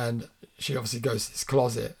 And she obviously goes to this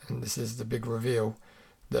closet, and this is the big reveal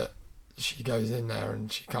that she goes in there and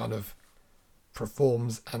she kind of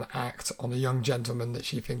performs an act on a young gentleman that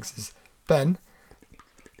she thinks is Ben.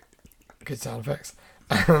 Good sound effects.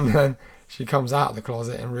 And then she comes out of the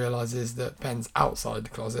closet and realises that Ben's outside the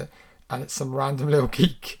closet, and it's some random little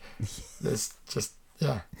geek. There's just,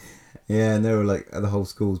 yeah. Yeah, and they were like, the whole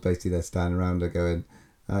school's basically there standing around her going,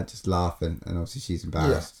 just laughing, and obviously she's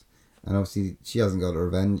embarrassed. And obviously she hasn't got a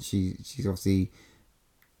revenge. She's obviously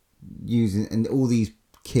using, and all these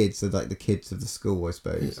kids are like the kids of the school, I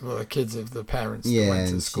suppose. Yeah, well, the kids of the parents that went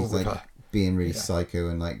to and school she's with like her. being really psycho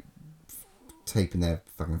and like taping their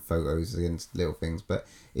fucking photos against little things. But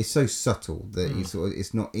it's so subtle that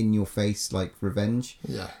it's not in your face like revenge.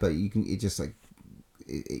 Yeah. But you can, it just like,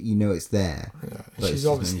 it's there. Yeah. But She's it's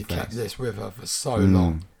obviously kept this with her for so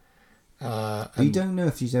long. But you don't know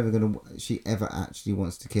if she ever actually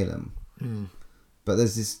wants to kill him. But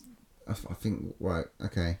there's this, I think, right,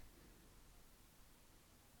 okay.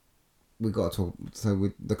 We got to talk, so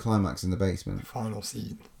with the climax in the basement. Final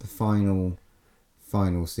scene. The final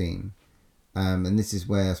scene. And this is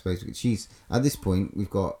where I suppose she's, at this point, we've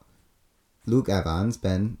got Luke Evans,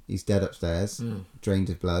 Ben, he's dead upstairs,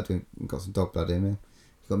 drained of blood, we've got some dog blood in him.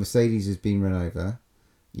 You've got Mercedes who's been run over.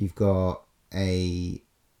 You've got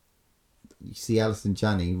you see Alison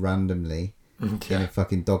Janney randomly in a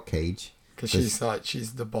fucking dog cage. Because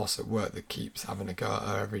she's the boss at work that keeps having a go at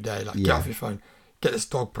her every day. Like, get off your phone, get this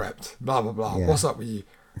dog prepped, blah, blah, blah. Yeah. What's up with you?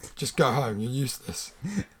 Just go home, you're useless.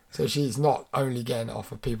 So she's not only getting it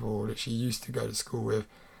off of people that she used to go to school with,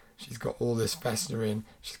 she's got all this festering,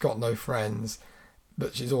 she's got no friends,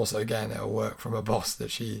 but she's also getting it at work from a boss that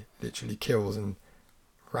she literally kills and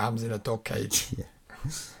rams in a dog cage. Yeah.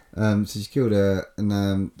 So she killed her, and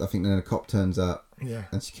I think then a cop turns up. Yeah.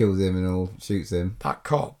 And she kills him and all, shoots him. That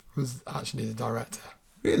cop was actually the director.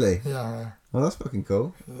 Really? Yeah. Well, that's fucking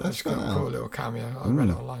cool. That's got a cool little cameo. I read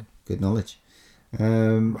it online. Good knowledge.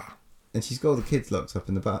 And she's got all the kids locked up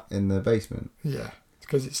in the basement. Yeah.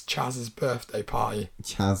 Because it's Chaz's birthday party.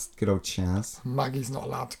 Good old Chaz. Maggie's not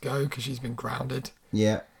allowed to go because she's been grounded.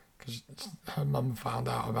 Yeah. Because her mum found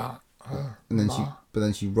out about her. And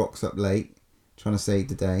then she rocks up late, trying to save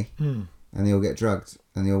the day, and they all get drugged,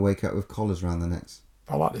 and they all wake up with collars around their necks.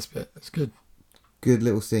 I like this bit. It's good. Good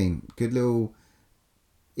little scene. Good little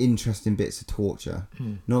interesting bits of torture.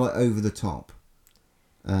 Not like over the top.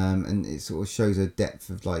 And it sort of shows her depth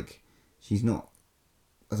of like, she's not,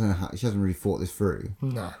 I don't know how, she hasn't really thought this through.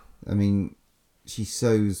 No. I mean, she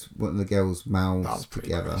sews one of the girls' mouths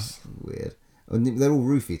together. Gross. Weird. And they're all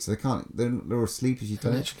roofied, so they're all asleep as she's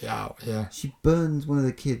done it. Literally out, yeah. She burns one of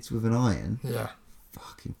the kids with an iron. Yeah.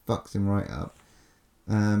 Fucking fucks him right up.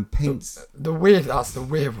 Paints. That's the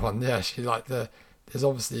weird one, yeah. She there's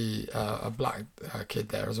obviously a black kid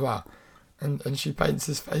there as well. And she paints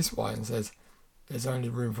his face white and says, "There's only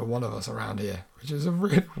room for one of us around here," which is a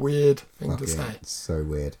really weird thing to say. It's so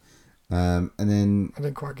weird. And then I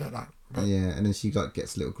didn't quite get that. But. Yeah, and then she like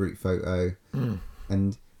gets a little group photo,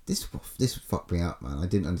 and this fucked me up, man. I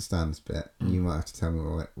didn't understand this bit. You might have to tell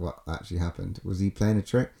me what actually happened. Was he playing a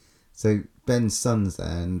trick? So Ben's son's there,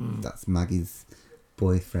 and that's Maggie's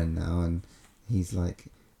boyfriend now, and he's like,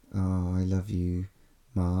 "Oh, I love you,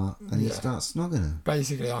 Ma," and he starts snogging her.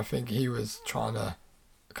 Basically, I think he was trying to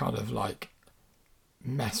kind of like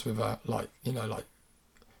mess with her, like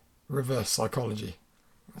reverse psychology.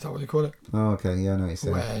 Is that what you call it? Oh, okay, yeah, I know what you're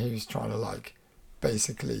saying. Where he was trying to like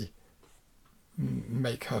basically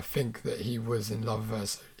make her think that he was in love with her,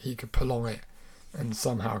 so he could prolong it and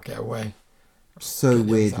somehow get away. So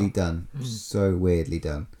weirdly done. So weirdly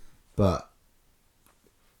done. But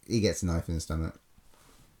he gets a knife in the stomach.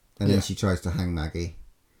 And then she tries to hang Maggie.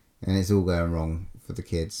 And it's all going wrong for the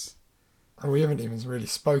kids. And we haven't even really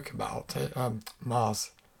spoke about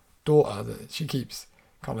Ma's daughter, that she keeps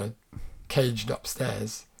kind of caged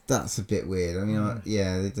upstairs. That's a bit weird. I mean,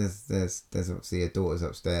 there's obviously her daughter's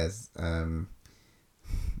upstairs.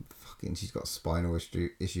 Fucking, she's got spinal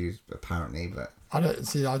issues apparently, but I don't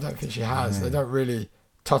think she has. They don't really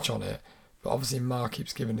touch on it, but obviously Ma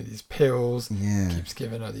keeps giving her these pills. Keeps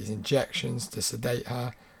giving her these injections to sedate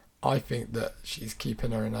her. I think that she's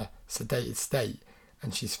keeping her in a sedated state,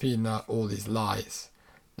 and she's feeding her all these lies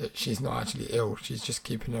that she's not actually ill. She's just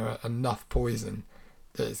keeping her enough poison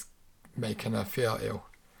that is making her feel ill.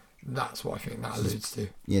 That's what I think that alludes to.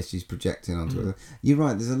 Yeah, she's projecting onto it. You're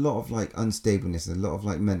right. There's a lot of like unstableness, and a lot of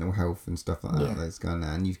like mental health and stuff like that that's going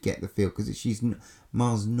on, and you get the feel because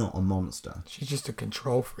Ma's not a monster. She's just a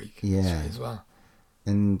control freak. Yeah, as well.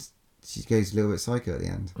 And she goes a little bit psycho at the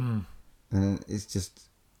end, and it's just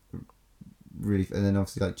really. And then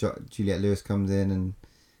obviously like Juliette Lewis comes in and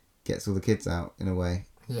gets all the kids out in a way.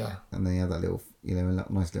 Yeah. And then you have that little, a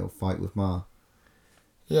nice little fight with Ma.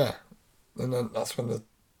 Yeah, and then that's when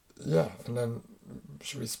and then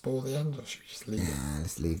should we spoil the end or should we just leave it? Yeah,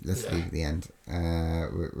 let's leave the end.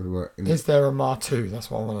 Is there a Ma 2?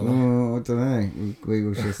 That's what I want to know. Oh, I don't know.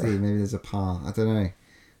 We shall see. Maybe there's a Pa. I don't know.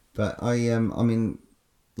 But I mean,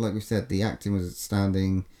 like we said, the acting was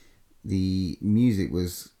outstanding. The music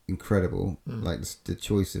was incredible. Like the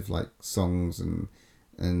choice of like songs and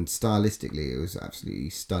stylistically, it was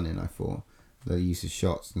absolutely stunning. I thought the use of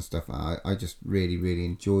shots and stuff. I just really, really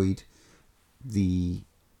enjoyed the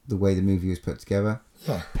way the movie was put together.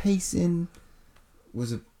 Yeah. Pacing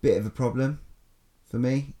was a bit of a problem for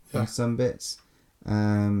me on some bits.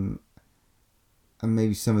 And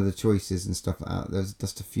maybe some of the choices and stuff like that. There's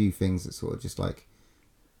just a few things that sort of just like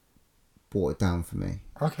brought it down for me.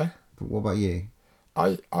 Okay. But what about you?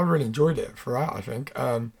 I really enjoyed it throughout, I think.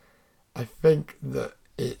 I think that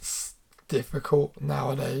it's difficult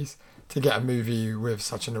nowadays to get a movie with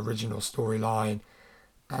such an original storyline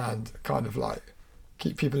and kind of like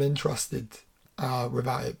keep people interested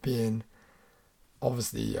without it being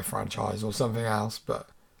obviously a franchise or something else. But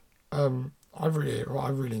I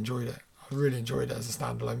really enjoyed it. I really enjoyed it as a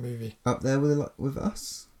standalone movie. Up there with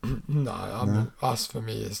Us? No, I mean, Us for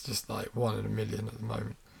me is just like 1 in a million at the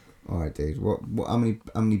moment. All right, dude. What? How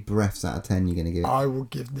many breaths out of 10 you gonna give it? I will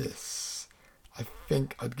give this. I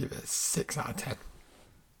think I'd give it a 6 out of 10.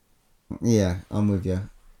 Yeah, I'm with you.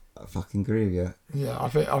 I fucking agree with you. Yeah, I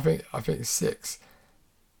think 6,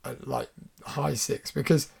 like high 6,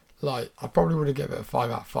 because like I probably would have given it a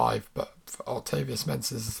 5 out of 5, but for Octavia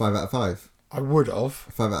Spencer's 5 out of 5. I would have.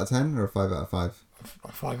 5 out of 10 or a 5 out of 5?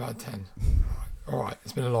 A 5 out of 10. All right,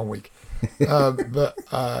 it's been a long week, but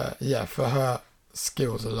yeah, for her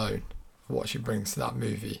skills alone, what she brings to that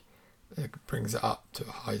movie, it brings it up to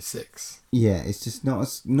a high 6. Yeah, it's just not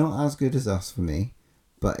as good as Us for me,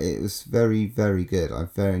 but it was very, very good. I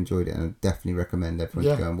very enjoyed it, and I definitely recommend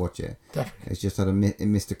everyone to go and watch it. Definitely. It's just it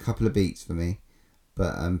missed a couple of beats for me,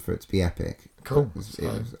 but for it to be epic. Cool.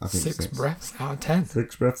 I think 6 breaths out of 10.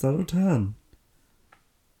 6 breaths out of 10.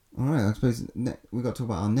 All right, I suppose we got to talk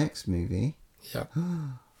about our next movie. Yep.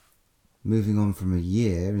 Moving on from a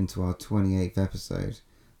year into our 28th episode.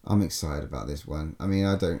 I'm excited about this one. I mean,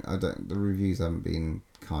 I don't. The reviews haven't been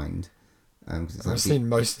kind. I've seen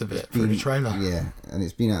most of it through the trailer. Yeah, and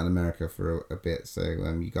it's been out in America for a bit. So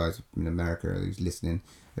you guys in America who's listening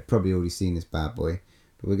have probably already seen this bad boy.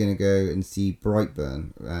 But we're gonna go and see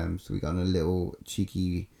Brightburn. So we got a little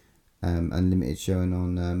cheeky, unlimited showing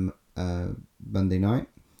on Monday night,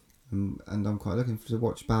 and I'm quite looking to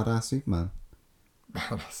watch Badass Superman.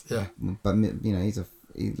 Yeah. But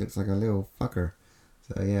he looks like a little fucker.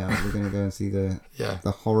 So yeah, we're gonna go and see the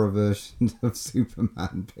horror version of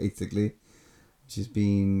Superman, basically, which is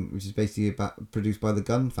basically produced by the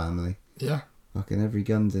Gunn family. Yeah. Fucking every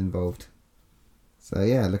Gunn's involved. So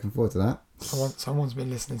yeah, looking forward to that. Someone's been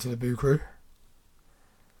listening to the Boo Crew.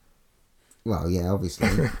 Well, yeah,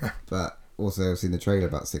 obviously, but also I've seen the trailer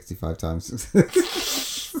about 65 times,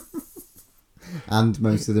 and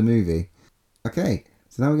most of the movie. Okay,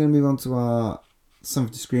 so now we're going to move on to our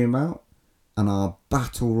Something to Scream About and our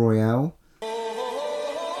Battle Royale.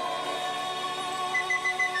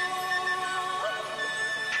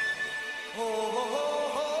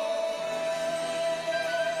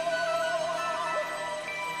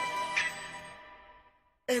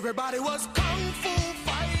 Everybody was kung fu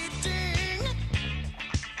fighting.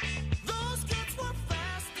 Those kids were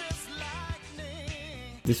fast as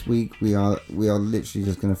lightning. This week we are literally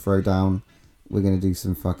just going to throw down. We're going to do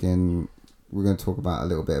some fucking... We're going to talk about a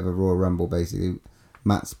little bit of a Royal Rumble, basically.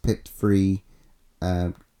 Matt's picked 3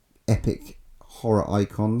 epic horror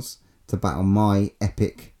icons to battle my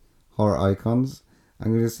epic horror icons.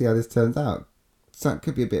 I'm going to see how this turns out. So it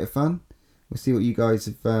could be a bit of fun. We'll see what you guys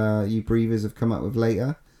you breathers have come up with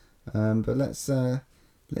later. But let's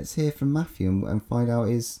hear from Matthew and find out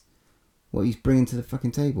what he's bringing to the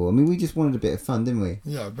fucking table. I mean, we just wanted a bit of fun, didn't we?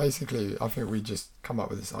 Yeah, basically, I think we just come up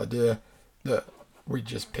with this idea that we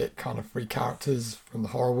just pick kind of 3 characters from the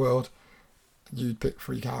horror world. You'd pick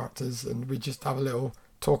 3 characters, and we just have a little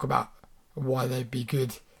talk about why they'd be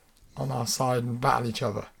good on our side and battle each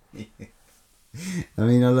other. I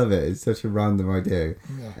mean, I love it. It's such a random idea.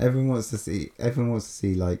 Yeah. Everyone wants to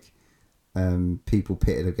see like people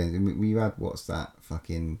pitted against. I mean, you had what's that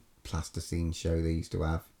fucking plasticine show they used to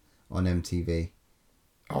have on MTV?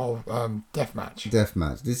 Oh, deathmatch.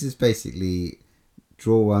 Deathmatch. This is basically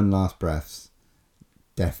draw one last breaths.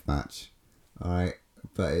 Deathmatch. All right,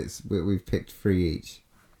 but we've picked 3 each,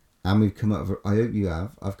 and we've come up with. I hope you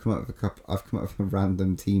have. I've come up with a couple. I've come up with a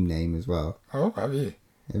random team name as well. Oh, have you?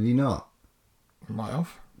 Have you not? Might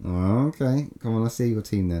have. Oh, okay. Come on, let's see your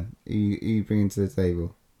team then. Who you bringing to the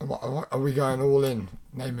table? Are we going all in?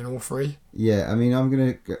 Naming all 3? Yeah, I mean, I'm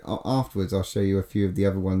gonna afterwards. I'll show you a few of the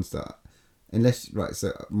other ones that,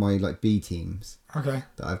 so my like B teams Okay.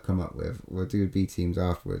 that I've come up with. We'll do B teams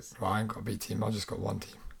afterwards. Well, I ain't got a B team. I just got one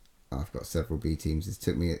team. I've got several B teams. This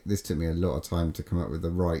took me a lot of time to come up with the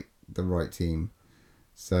right team.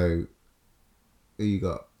 So, who you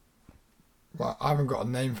got? Well, I haven't got a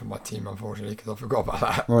name for my team, unfortunately, because I forgot about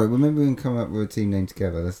that. All right, well maybe we can come up with a team name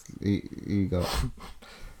together. Who you got?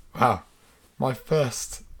 Wow. My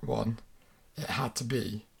first one, it had to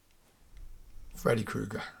be Freddy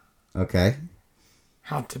Krueger. Okay.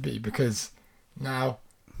 Had to be, because now,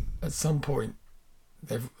 at some point,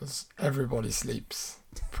 everybody sleeps,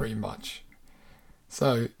 pretty much.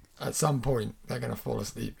 So, at some point, they're going to fall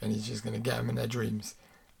asleep, and he's just going to get them in their dreams.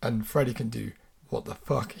 And Freddy can do what the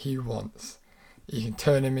fuck he wants. He can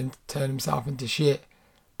turn himself into shit,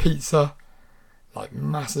 pizza, like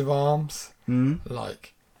massive arms,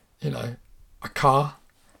 like, a car.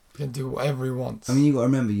 He can do whatever he wants. I mean, you got to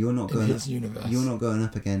remember, you're not in going his universe. You're not going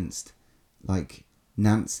up against like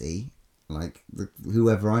Nancy, like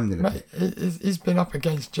whoever I'm going to pick. Mate, he's been up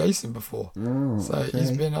against Jason before. Oh, So okay.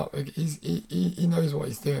 he's been up. He knows what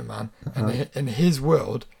he's doing, man. Uh-huh. And in his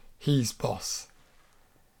world, he's boss.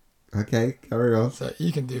 Okay, carry on. So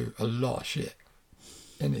he can do a lot of shit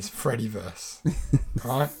in his Freddyverse.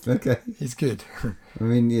 Right? Okay. He's good. I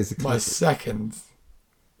mean, it's a My classic. second,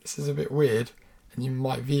 this is a bit weird, and you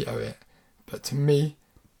might veto it, but to me,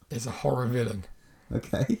 is a horror villain.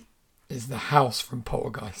 Okay. Is the house from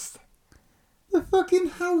Poltergeist. The fucking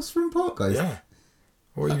house from Poltergeist. Yeah.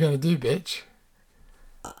 What are you gonna do, bitch?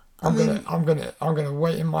 I mean- I'm gonna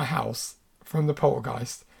wait in my house from the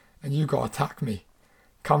Poltergeist, and you gotta attack me.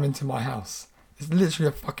 Come into my house. It's literally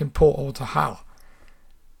a fucking portal to hell.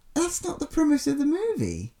 That's not the premise of the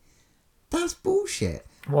movie. That's bullshit.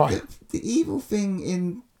 Why? The evil thing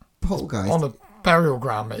in Poltergeist. On a burial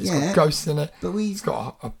ground, mate. It's Yeah. got ghosts in it. But It's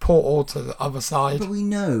got a portal to the other side. But we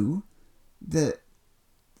know that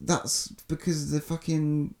that's because of the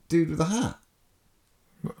fucking dude with the hat.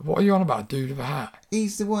 What are you on about, dude with a hat?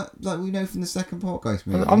 He's the one, like we know from the second Poltergeist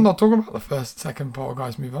movie. I'm not talking about the first, second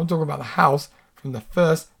Poltergeist movie. I'm talking about the house from the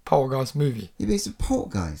first Poltergeist movie. Yeah, but it's a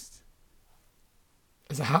Poltergeist.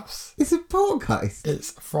 It's a house. It's a Poltergeist.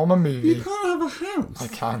 It's from a You movie. can't have a house. I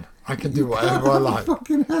can. I can do You whatever can't I have like. a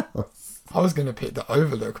fucking house. I was going to pick the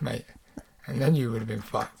Overlook, mate. And then you would have been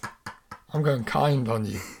fucked. I'm going kind on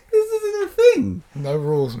you. This isn't a thing. No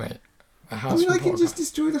rules, mate. The I house mean, from I can just Poltergeist.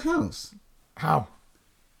 destroy the house. How?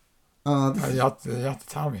 Oh, this You have to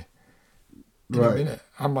tell me. In a right. minute.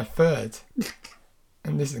 And my third,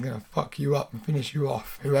 and this is going to fuck you up and finish you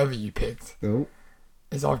off, whoever you picked, Oh,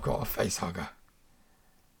 is I've got a face hugger.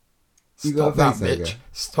 You Stop got a that, face bitch. hugger?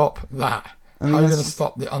 Stop that. I mean, How are you that's going to just-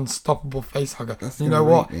 stop the unstoppable face hugger? That's You gonna know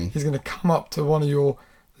what? rape me. He's going to come up to one of your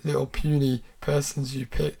little puny persons you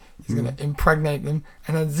pick. He's Hmm. going to impregnate them,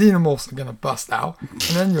 and then xenomorphs are going to bust out, and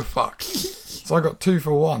then you're fucked. So I got 2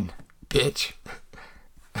 for 1, bitch.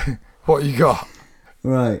 What you got?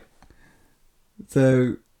 right.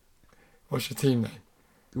 So, What's your team name?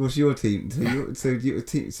 what's your team? So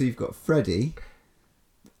you've got Freddy,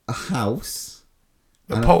 a house,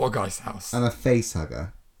 The And a- Poltergeist house. and a face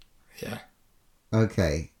hugger. Yeah.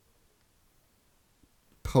 Okay.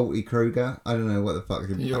 Polty Kruger. I don't know what the fuck.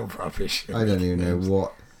 You're rubbish. I don't even know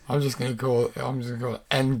what. I'm just gonna call it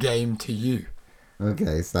Endgame to you.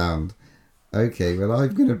 Okay, sound. Okay, well,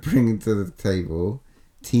 I'm going to bring to the table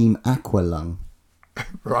Team Aqualung.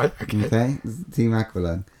 Right, okay. Okay, this is Team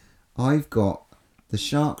Aqualung. I've got the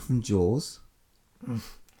shark from Jaws,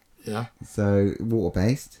 Yeah. so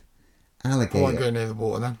water-based. I won't Alligator. go near the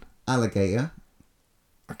water then. Alligator.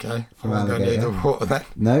 Okay. I From won't go near the alligator. water then.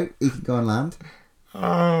 No, he can go on land.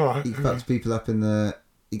 Oh. He fucks people up in the.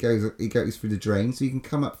 He goes through the drain, so you can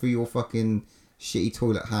come up through your fucking shitty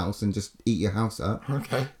toilet house and just eat your house up.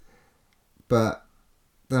 Okay. But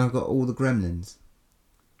then I've got all the gremlins.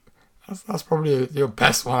 That's probably your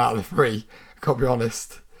best one out of the 3. Gotta be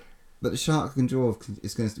honest. But the shark and jaw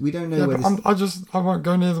is going to. We don't know Yeah, where but this. I won't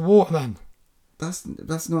go near the water then.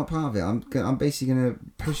 That's not part of it. I'm basically gonna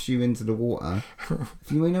push you into the water.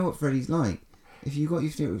 If you know what Freddy's like, if you got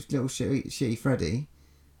your little shitty Freddy,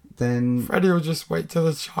 then Freddy will just wait till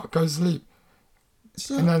the shark goes to sleep,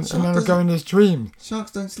 and then shark he'll go in his dream. Sharks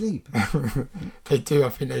don't sleep. They do. I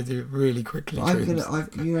think they do really quickly. Dreams.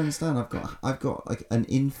 You understand? I've got like an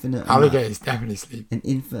infinite. Alligators definitely sleep. An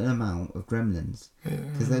infinite amount of gremlins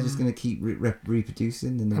because they're just gonna keep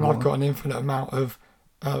reproducing in the And water. I've got an infinite amount of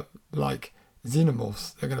like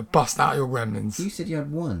xenomorphs. They're gonna bust out your gremlins. You said you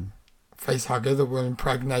had one. Facehugger that will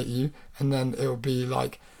impregnate you, and then it'll be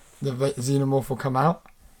like the xenomorph will come out.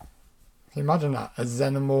 Can you imagine that? A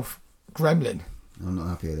xenomorph gremlin. I'm not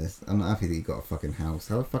happy with this. I'm not happy that you got a fucking house.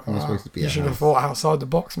 How the fuck am I supposed to be You a should have house? thought outside the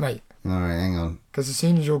box, mate. Alright, hang on. Because as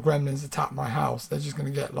soon as your gremlins attack my house, they're just going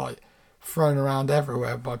to get like thrown around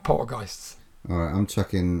everywhere by poltergeists. Alright, I'm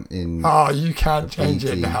chucking in Oh, you can't A change B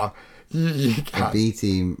it team. now. You a can't. B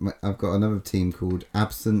team. I've got another team called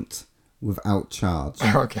Absent Without Charge.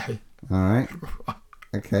 Okay. Alright?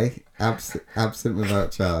 Okay. Absent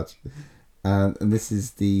Without Charge. And this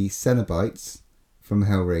is the Cenobites from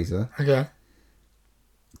Hellraiser, Okay.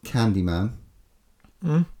 Candyman,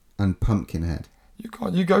 and Pumpkinhead.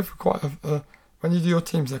 You go for quite a when you do your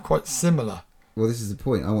teams, they're quite similar. Well, this is the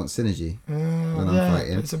point. I want synergy. When I'm Yeah,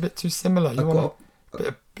 fighting. but it's a bit too similar. You I've want got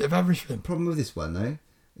a bit of everything. problem with this one though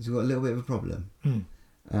is we've got a little bit of a problem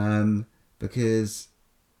because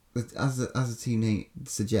as the team name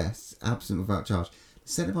suggests, absent without charge, the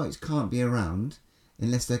Cenobites can't be around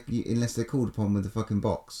unless they're called upon with the fucking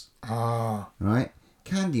box. Ah, Right?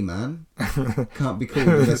 Candyman can't be called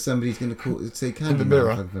unless somebody's going to say Candyman. the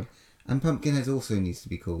mirror. And Pumpkinhead also needs to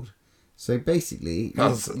be called. So basically,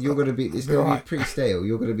 you're going to be. It's be going to alright. be pretty stale.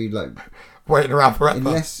 You're going to be like, waiting around forever.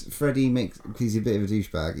 unless Freddy makes, because he's a bit of a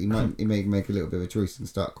douchebag, he may make a little bit of a choice and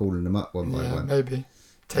start calling them up one by Yeah, one. maybe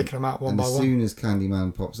taking them out one And by as one. soon as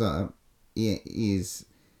Candyman pops up, he is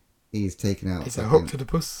taken out. It's a hook to the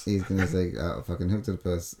puss. He's going to say, fucking hook to the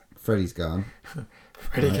puss. Freddy's gone.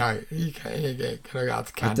 Freddy Right. can't get out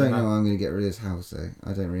to I don't know Candyman. how I'm going to get rid of this house though.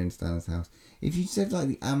 I don't really understand this house. If you said like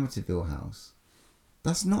the Amityville house,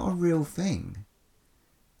 that's not a real thing.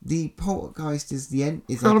 The poltergeist is the end.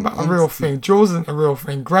 It's not about a real thing. Jaws isn't a real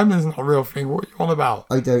thing. Gremlin's not a real thing. What are you on about?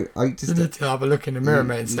 I You just. need to have a look in the mirror,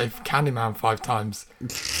 mate, and say Candyman 5 times.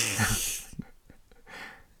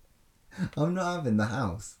 I'm not having the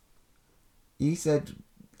house. You said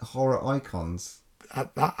horror icons.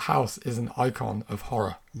 That house is an icon of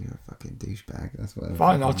horror. You're a fucking douchebag. That's what.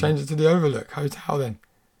 Fine, I'll change it to the Overlook Hotel then.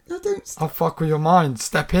 I don't. I'll fuck with your mind.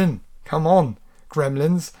 Step in. Come on,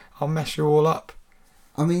 Gremlins. I'll mess you all up.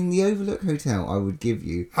 I mean, the Overlook Hotel, I would give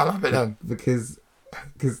you I'll have it then. because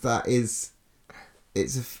that is. I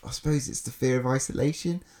suppose it's the fear of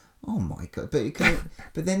isolation. Oh my god! But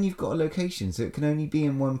but then you've got a location, so it can only be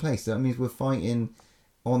in one place. So that means we're fighting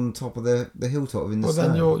on top of the hilltop in the Well, snow.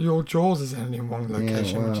 then your Jaws is only in one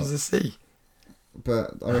location, which well. is the sea.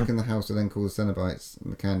 But I reckon the house will then call the Cenobites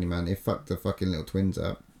and the Candyman. It fucked the fucking little twins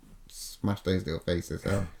up. Smash those little faces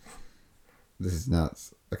out. This is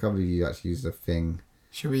nuts. I can't believe you actually used a thing.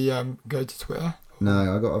 Should we go to Twitter?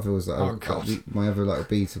 No, I got others like Oh, God. my other like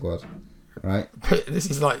B squad. Right? But this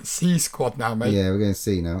is like C Squad now, mate. Yeah, we're going to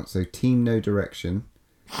see now. So Team No Direction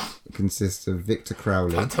consists of Victor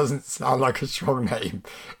Crowley. That doesn't sound like a strong name.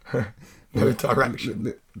 No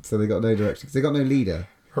direction. So they got no direction because they got no leader.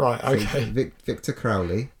 Right, So okay. Victor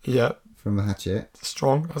Crowley Yeah, from the Hatchet,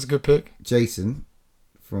 strong. That's a good pick. Jason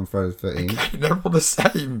from Friday the 13th, Okay, they're all the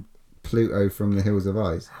same. Pluto from the Hills of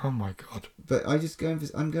Eyes. Oh my god. But I'm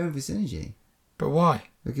going for synergy But why?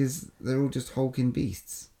 because they're all just hulking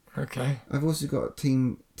beasts. Okay. I've also got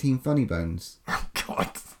Team Funny Bones, Oh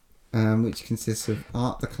god. which consists of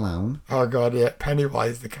Art the Clown, Oh god, yeah.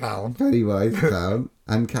 Pennywise the clown. Pennywise the Clown,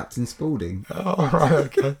 and Captain Spaulding. Oh, right,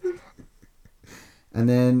 okay. And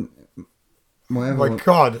then my other Oh my one,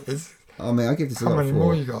 god. It's, I mean, I give this a how lot many for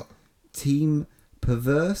more you got? Team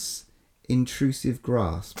Perverse Intrusive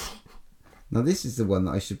Grasp. Now this is the one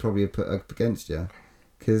that I should probably have put up against you,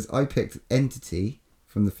 because I picked Entity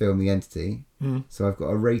from the film The Entity. Mm. So I've got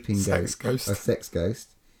a raping Sex ghost, ghost. a sex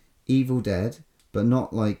ghost, Evil Dead, but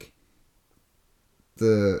not like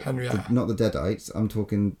Henrietta. not the Deadites. I'm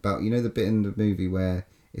talking about, the bit in the movie where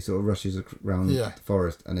it sort of rushes around Yeah. the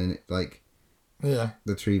forest and then it, like Yeah.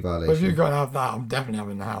 the tree But if violation. you're going to have that, I'm definitely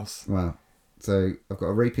having the house. Wow. So I've got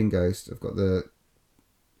a raping ghost. I've got the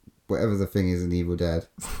whatever the thing is in Evil Dead,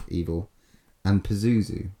 evil, and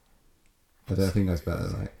Pazuzu. I don't think that's better,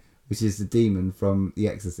 right? Which is the demon from The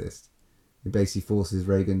Exorcist. It basically forces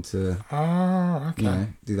Reagan to Oh, okay.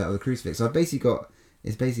 do that with a crucifix. So I've basically got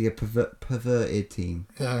It's basically a perverted team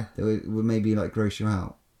Yeah, that would maybe like gross you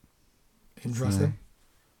out. interesting.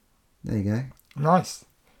 There you go. Nice.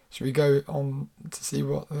 Should we go on to see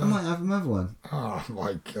what? I might have another one. Oh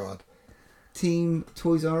my god. Team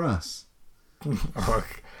Toys R Us. Oh,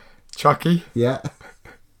 Chucky Yeah.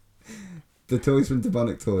 The toys from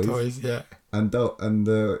Demonic Toys. toys. Yeah. And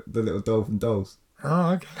the little doll from Dolls.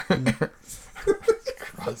 Oh, okay.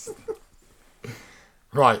 Christ.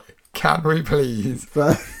 Right. Can we please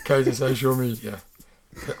But, go to social media?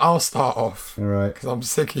 I'll start off all right. because I'm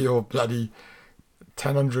sick of your bloody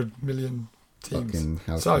 100 million teams. Fucking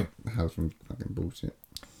house from fucking bullshit.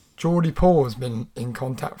 Geordie Paul has been in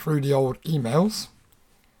contact through the old emails.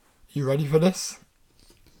 You ready for this?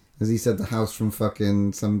 Has he said the house from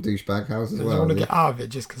fucking some douchebag house as I well? want to has get out of it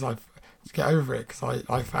just because to get over it because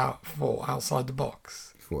I thought outside the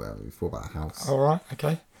box. he? Thought about a house. All right,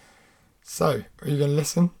 okay. So, are you going to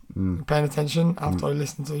listen? You paying attention after I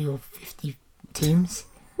listen to your 50 teams?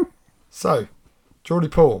 So, Geordie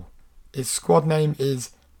Paul, his squad name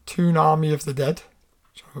is Toon Army of the Dead.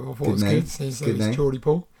 Which I thought was name. good. So Good it's name. Geordie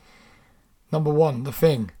Paul. Number 1, The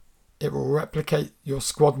Thing. It will replicate your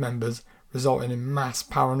squad members, resulting in mass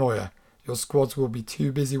paranoia. Your squads will be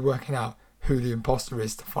too busy working out who the imposter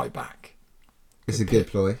is to fight back. It's a good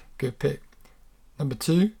ploy. Good pick. Number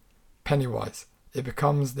 2, Pennywise. It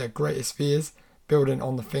becomes their greatest fears, building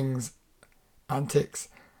on the Thing's antics.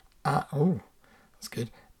 Oh, that's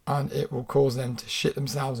good. And it will cause them to shit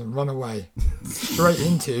themselves and run away. Straight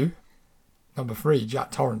into number 3,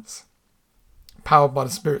 Jack Torrance. Powered by the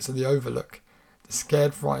spirits of the Overlook, the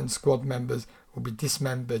scared, frightened squad members will be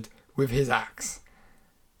dismembered with his axe.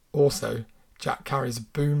 Also, Jack carries a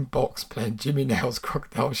boom box playing Jimmy Nail's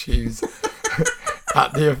Crocodile Shoes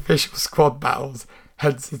at the official squad battles,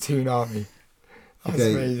 hence the Toon Army. That's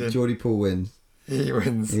amazing. Geordie Paul wins. He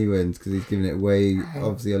wins. He wins because he's giving it away,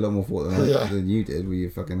 obviously, a lot more thought Yeah. than you did with your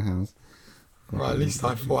fucking house. Right, at least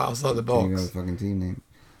I thought outside the You have a box. fucking team name.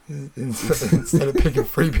 Instead of picking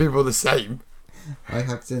 3 people the same. I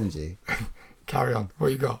have synergy. Carry on.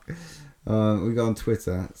 What you got? We got on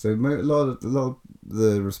Twitter. So a lot of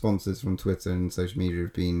the responses from Twitter and social media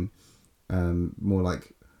have been more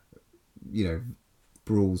like,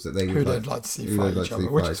 brawls that they Who would they'd like to see who fight they'd like each to other, see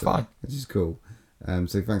which fight is each other, fine. which is cool.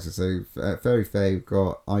 So thanks. So Fairy Faye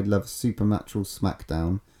got I'd love Supernatural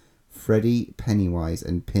Smackdown, Freddy, Pennywise,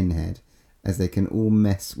 and Pinhead, as they can all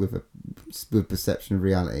mess with perception of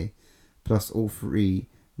reality. Plus, all 3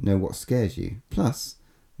 know what scares you. Plus,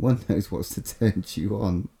 one knows what's to turn you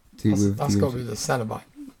on. That's got to be the Cenobite.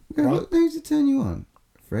 No, right? what knows to turn you on?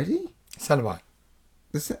 Freddy? Cenobite.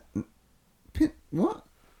 What?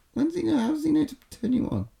 When does he know? How does he know to turn you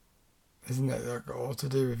on? Isn't it that got all to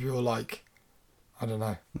do with your, like, I don't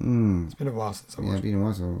know. Hmm. It's been a while since I Yeah, watched. it's been a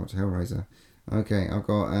while since I watched Hellraiser. Okay, I've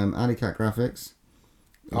got Alley Cat Graphics.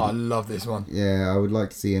 Oh, I love this one. Yeah, I would like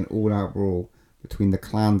to see an all-out brawl between the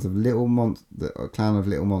clans of the clan of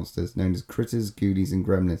little monsters known as Critters, Ghoulies, and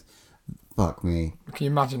Gremlins. Fuck me. Can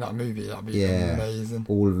you imagine that movie? That'd be Yeah. amazing.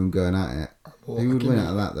 All of them going at it. Or Who would give win me-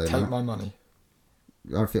 out of that though? Take Matt? my money.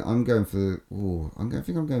 I think I'm going for. I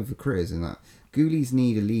think I'm going for Critters in that. Ghoulies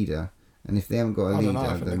need a leader, and if they haven't got a I leader, don't know.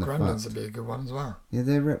 I think then the they're Gremlins fucked. would be a good one as well. Yeah,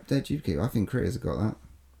 they're duplicate. I think Critters have got that.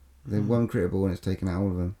 They're one critter ball and it's taken out all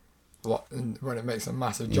of them. When it makes a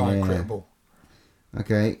massive giant Yeah. critter ball.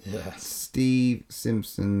 Okay. Yes. Steve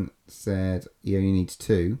Simpson said he only needs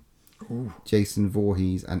 2. Ooh. Jason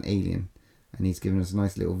Voorhees and Alien, and he's given us a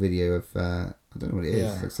nice little video of I don't know what it is.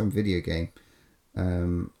 Yeah. It's like some video game.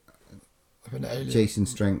 I've been alien. Jason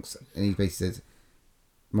Strengths, and he basically said,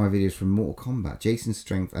 "My videos from Mortal Kombat, Jason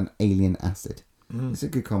Strength and Alien Acid." It's a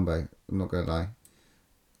good combo. I'm not gonna lie.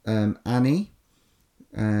 Annie,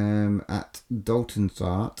 at Dalton's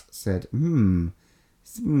Art said, Pinhead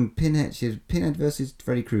versus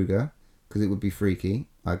Freddy Krueger because it would be freaky.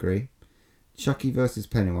 I agree. Chucky versus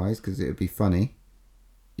Pennywise because it would be funny.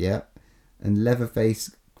 Yeah. And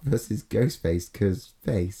Leatherface versus Ghostface because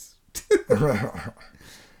face. And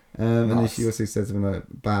then Nice. she also said something like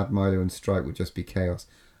Bad Milo and Strike would just be chaos.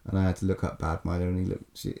 And I had to look up Bad Milo and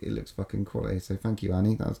it looks fucking quality. So thank you,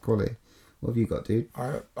 Annie. That was quality. What have you got, dude?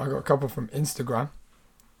 I got a couple from Instagram.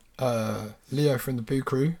 Leo from the Boo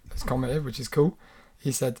Crew has commented, which is cool.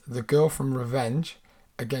 He said the girl from Revenge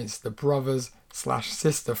against the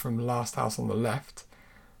brothers/sister from Last House on the Left.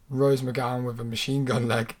 Rose McGowan with a machine gun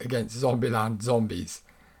leg against Zombieland zombies.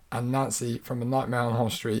 And Nancy from A Nightmare on Elm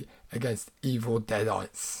Street against evil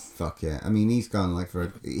deadites. Fuck yeah. I mean, he's gone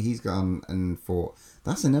and fought.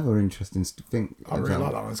 That's another interesting thing. I really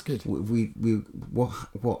like that one. It's good. We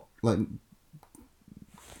what like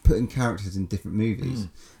putting characters in different movies.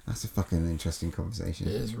 That's a fucking interesting conversation.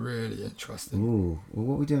 It is really interesting. Ooh, well,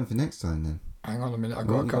 what are we doing for next time then? Hang on a minute, I What,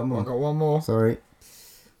 got you got more? one more. Sorry.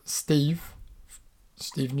 Steve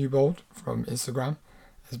Newbold from Instagram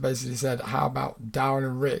has basically said, how about Darren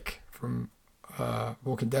and Rick from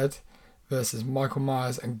Walking Dead versus Michael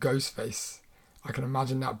Myers and Ghostface? I can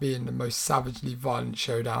imagine that being the most savagely violent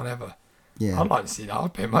showdown ever. Yeah. I'd like to see that.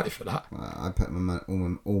 I'd pay money for that. I put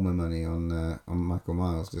all my money on Michael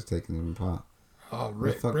Myers just taking them apart. Oh,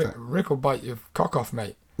 fuck that. Rick will bite your cock off,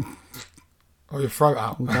 mate. Or your throat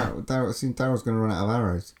out. Daryl's going to run out of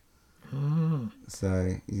arrows.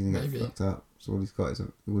 So he's going to Maybe. get fucked up. So all he's got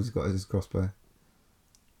is his crossbow.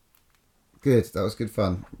 Good. That was good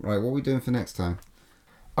fun. Right, what are we doing for next time?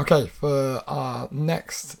 Okay, for our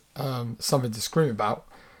next something to scream about,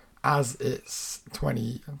 as it's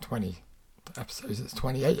 20 episodes, it's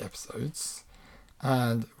 28 episodes,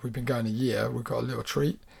 and we've been going a year, we've got a little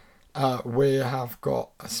treat. We have got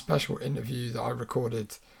a special interview that I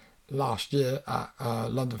recorded last year at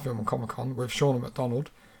London Film and Comic Con with Shauna McDonald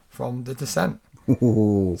from The Descent.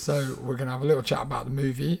 Ooh. So we're going to have a little chat about the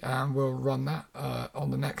movie, and we'll run that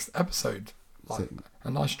on the next episode. Like,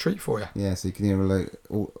 a nice treat for you. Yeah, so you can hear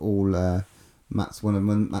all Matt's one of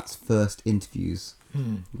Matt's first interviews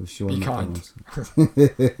with Sean Be McDonald.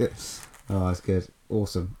 Oh, that's good.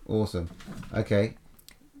 Awesome. Okay.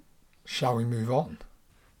 Shall we move on?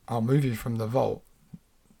 Our movie from the vault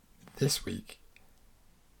this week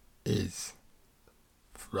is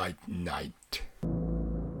Fright Night.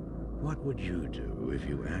 What would you do if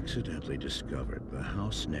you accidentally discovered the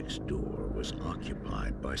house next door was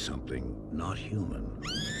occupied by something not human?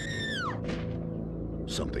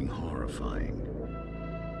 Something horrifying.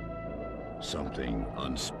 Something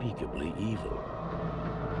unspeakably evil.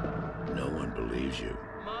 No one believes you.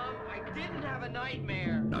 Mom, I didn't have a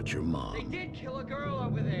nightmare. Not your They mom. did kill a girl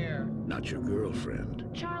over there. Not your girlfriend.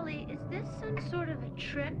 Charlie, is this some sort of a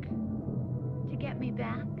trick to get me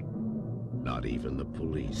back? Not even the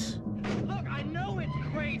police. Look, I know it's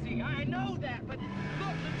crazy. I know that, but look,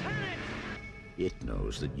 Lieutenant! It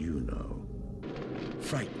knows that you know.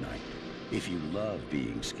 Fright Night. If you love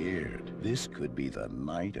being scared, this could be the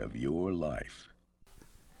night of your life.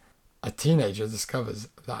 A teenager discovers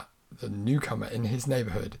that the newcomer in his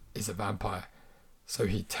neighborhood is a vampire, so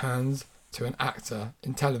he turns to an actor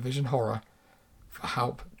in television horror for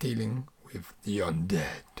help dealing with the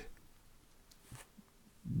undead.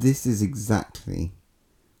 This is exactly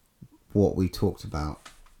what we talked about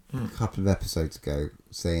a couple of episodes ago,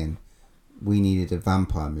 saying we needed a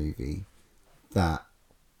vampire movie that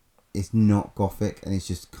is not gothic and it's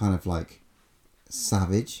just kind of like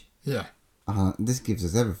savage. Yeah. This gives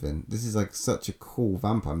us everything. This is like such a cool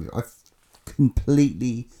vampire movie. I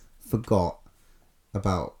completely forgot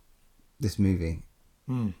about this movie.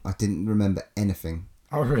 I didn't remember anything.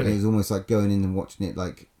 Oh, It really? was almost like going in and watching it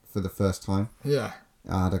like for the first time. Yeah.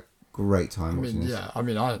 I had a great time I watching mean, this. yeah. I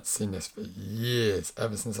mean, I hadn't seen this for years,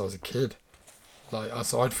 ever since I was a kid. Like,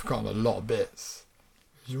 so I'd forgotten a lot of bits.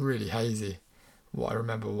 It was really hazy. What I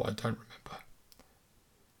remember, what I don't remember.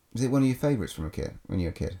 Was it one of your favourites from a kid when you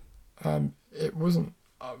were a kid? It wasn't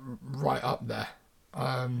right up there.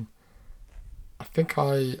 I think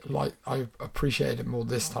I appreciated it more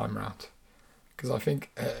this time round, because I think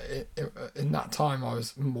in that time I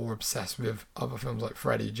was more obsessed with other films like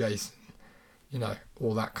Freddy, Jason,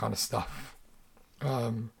 all that kind of stuff.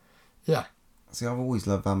 Yeah, See, I've always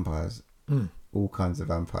loved vampires. All kinds of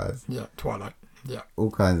vampires. yeah, Twilight, yeah, All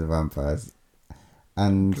kinds of vampires.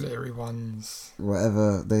 And glittery ones,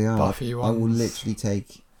 whatever they are, Buffy I will ones. literally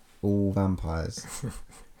take all vampires.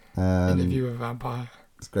 Um, Interview with a Vampire,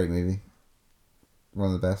 It's a great movie.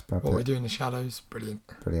 One of the best. Brad What We Pitt. Do in the Shadows, brilliant.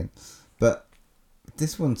 Brilliant. But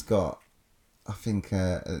this one's got, I think,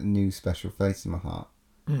 a new special place in my heart.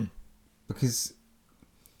 Because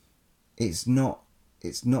it's not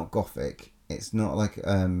gothic. It's not like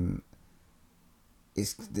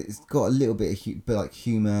it's got a little bit of like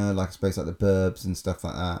humor, like I suppose like the Burbs and stuff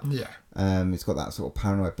like that. Yeah, It's got that sort of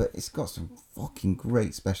paranoid, but it's got some fucking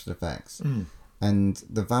great special effects. And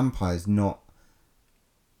the vampire's not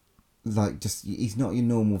like he's not your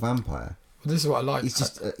normal vampire. well, this is what I liked.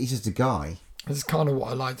 He's just a guy. This is kind of what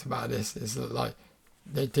I liked about this, is that like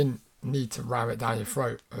they didn't need to ram it down your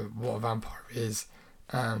throat of what a vampire is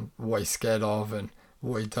and what he's scared of and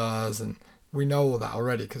what he does, and we know all that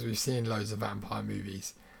already because we've seen loads of vampire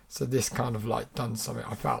movies. So this kind of like done something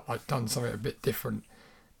a bit different,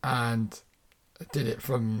 and did it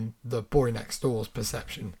from the boy next door's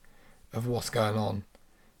perception of what's going on,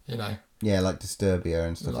 Yeah, like Disturbia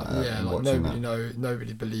and stuff like that. yeah, and like watching that.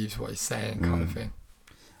 nobody believes what he's saying, kind of thing.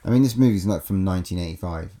 I mean, this movie's like from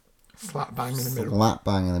 1985, Slap bang in the middle. Slap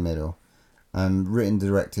bang in the middle. Written,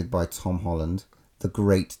 directed by Tom Holland, the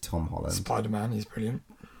great Tom Holland. Spider-Man, he's brilliant.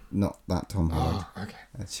 Not that Tom Holland. Oh, okay.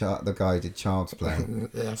 The guy who did Child's Play.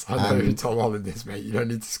 Yes, I know who Tom Holland is, mate. You don't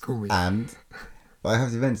need to school me. And I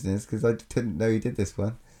have to mention this because I didn't know he did this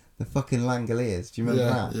one. The fucking Langoliers. Do you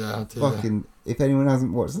remember that? Yeah, I do. Fucking. If anyone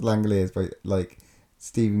hasn't watched the Langoliers, by like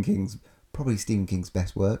Stephen King's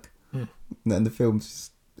best work, and the film's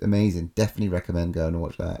just amazing. Definitely recommend going and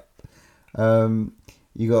watch that.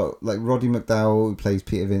 You got like Roddy McDowell who plays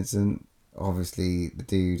Peter Vincent. Obviously, the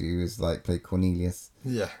dude who was like played Cornelius.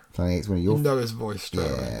 Yeah. Planet Apes, one of your You know his voice straight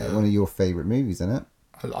away. one of your favourite movies, isn't it?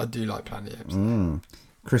 I do like Planet Apes.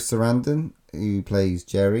 Chris Sarandon, who plays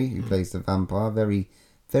Jerry, who plays the vampire, very,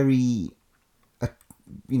 very,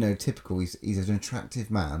 typical. He's an attractive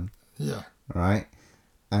man, Yeah. right?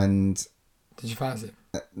 And Did you fancy him?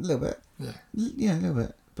 a little bit, Yeah. a little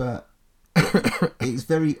bit, but it's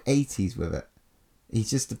very 80s with it. He's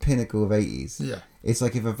just the pinnacle of 80s. Yeah. It's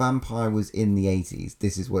like if a vampire was in the 80s,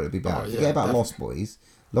 this is what it'd be about. Oh, yeah, Forget about definitely. Lost Boys.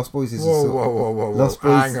 Lost Boys is Whoa. Lost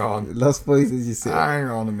Boys, Hang on. Lost Boys is your sort of, Hang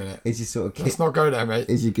on a minute. is your sort of Let's not go there, mate.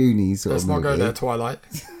 is your Goonies sort Let's of not go movie. there, Twilight.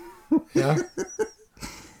 Yeah.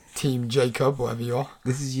 Team Jacob, whatever you are.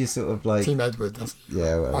 This is your sort of like Team Edward.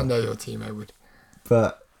 yeah, well, I know you're Team Edward.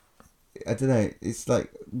 but I don't know. It's like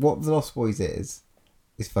what the Lost Boys is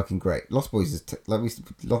fucking great. Lost Boys is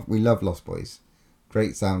we love Lost Boys.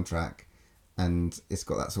 Great soundtrack, and it's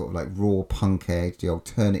got that sort of like raw punk edge, the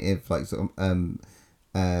alternative like sort of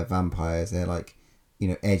vampires. They're like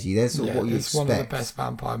edgy. They're sort of what you it's expect. one of the best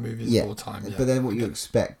vampire movies of all time. Yeah. But then what you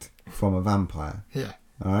expect from a vampire. Yeah.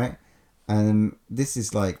 All right, and this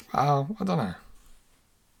is like I don't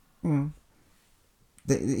know.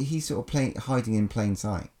 he's sort of hiding in plain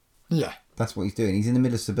sight. Yeah. That's what he's doing. He's in the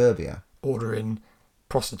middle of suburbia Ordering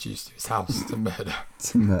prostitutes to his house to murder.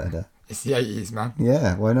 to murder. It's the 80s, man.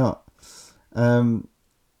 Yeah, why not? And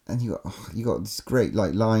you got this great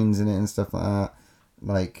like lines in it and stuff like that.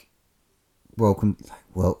 Like, I can't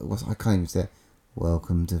even say,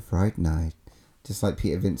 welcome to Fright Night. Just like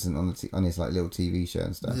Peter Vincent on his like little TV show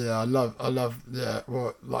and stuff. Yeah, I love,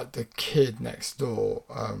 like the kid next door,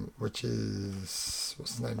 which is,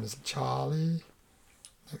 what's his name, is it Charlie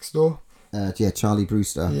next door? Charlie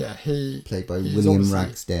Brewster. Yeah, Played by he's William obviously-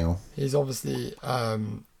 Ragsdale. He's obviously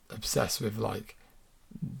obsessed with like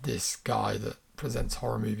this guy that presents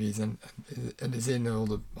horror movies and is in all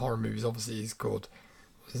the horror movies. Obviously, he's called,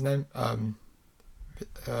 what's his name?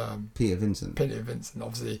 Peter Vincent. Peter Vincent.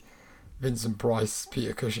 Obviously, Vincent Price,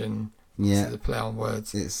 Peter Cushing. Yeah. The play on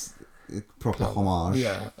words. It's proper homage.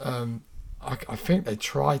 Yeah. I think they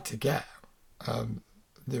tried to get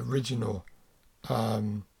the original.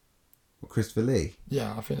 Christopher Lee.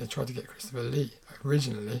 Yeah, I think they tried to get Christopher Lee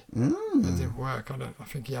originally. It didn't work. I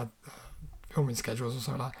think he had filming schedules or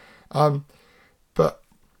something like that. But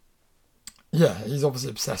yeah, he's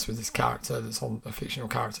obviously obsessed with this character that's on a fictional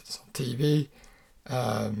character that's on TV.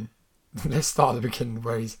 Let's start at the beginning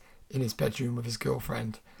where he's in his bedroom with his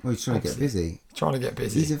girlfriend. Well, he's trying to get busy. Trying to get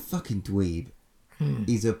busy. He's a fucking dweeb.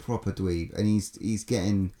 He's a proper dweeb, and he's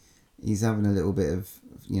having a little bit of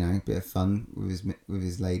bit of fun with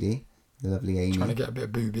his lady, the lovely Amy. Trying to get a bit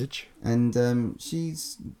of boobage. And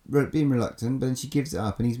she's being reluctant, but then she gives it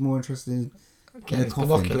up, and he's more interested in Getting a his coffin.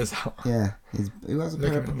 binoculars out. Yeah, who has a pair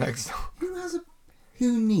Looking at of the next door.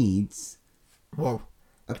 who needs Whoa.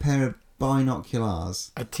 a pair of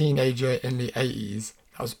binoculars? A teenager in the 80s,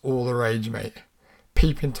 that was all the rage, mate.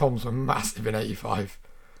 Peeping Toms were massive in 85.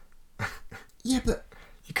 Yeah, but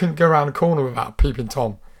You couldn't go around the corner without a Peeping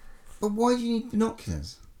Tom. why do you need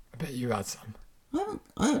binoculars? I bet you had some.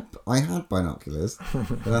 I had binoculars,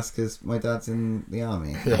 but that's because my dad's in the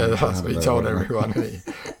army. Yeah, I that's have what he a told very- everyone. Didn't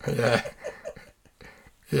he? Yeah.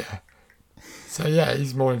 Yeah. So yeah,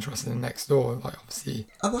 he's more interested in next door. Like obviously,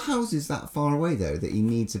 Are the houses that far away though that he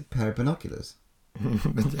needs a pair of binoculars?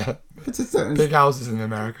 yeah, I just don't. big houses in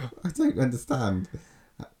America. I don't understand,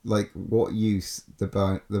 like what use the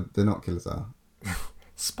binoculars are.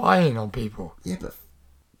 Spying on people. Yeah, but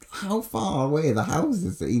how far away are the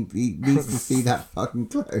houses that he needs to see that fucking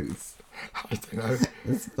close? I don't know.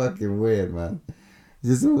 It's fucking weird, man. It's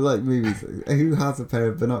just all like movies. Who has a pair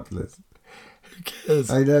of binoculars? Who cares?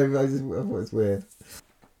 I know. I thought it's weird.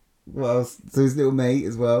 What else? So his little mate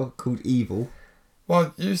as well, called Evil.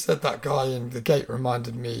 Well, you said that guy in the gate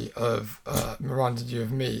reminded you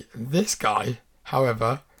of me. This guy,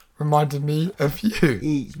 however, reminded me of you.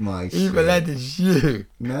 Eat my shit. Evil Ed is you.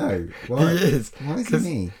 No. Why? He is. Why is it 'Cause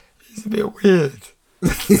me? He's a bit weird.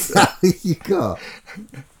 Is that what you got?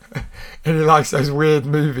 And he likes those weird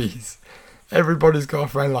movies. Everybody's got a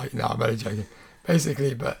friend like, no, I'm only joking.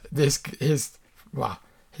 Basically, but his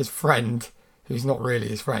friend, who's not really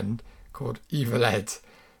his friend, called Evil Ed.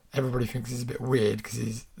 Everybody thinks he's a bit weird because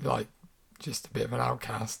he's like just a bit of an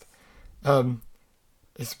outcast.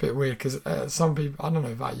 It's a bit weird because some people, I don't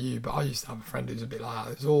know about you, but I used to have a friend who's a bit like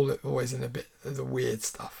that. It was always in a bit of the weird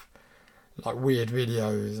stuff, like weird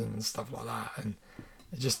videos and stuff like that, and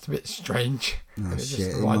it's just a bit strange. Oh and shit!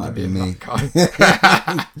 just It might have been me me. of that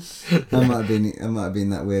guy. I might have been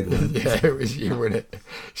that weird one. Yeah, it was you, wasn't it?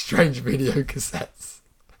 Strange video cassettes.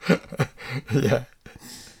 Yeah.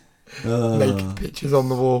 Naked pictures on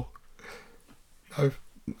the wall. No.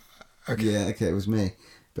 Okay. Yeah, okay, it was me,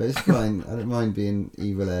 but it's fine. I don't mind being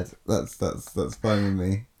Evil Ed. That's fine with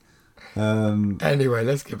me. Anyway,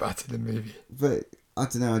 let's get back to the movie. But I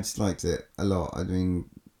don't know. I just liked it a lot. I mean,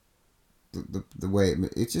 the way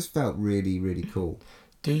it just felt really, really cool.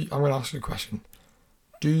 I'm going to ask you a question.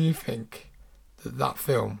 Do you think that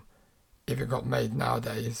film, if it got made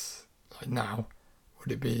nowadays, like now,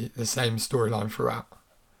 would it be the same storyline throughout?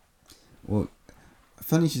 Well,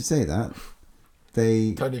 funny you should say that.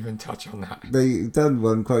 They Don't even touch on that. They done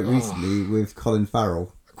one quite recently with Colin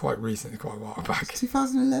Farrell. Quite recently, quite a while back.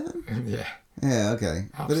 2011. Yeah, Yeah, okay,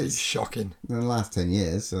 but absolutely it's shocking. in the last 10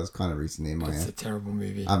 years, so that's kind of recently in my It's a head. terrible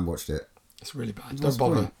movie. I haven't watched it. It's really bad. What's Don't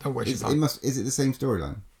bother. the point? Don't waste Is, your time. is it the same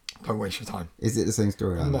storyline? Don't waste your time. Is it the same I'm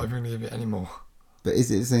storyline? not even going to give it any more. But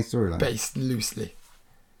is it the same storyline? Based loosely.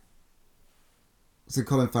 So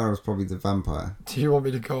Colin Farrell's probably the vampire. Do you want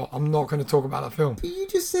me to go? I'm not going to talk about that film. But you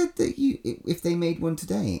just said that if they made one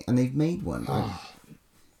today, and they've made one.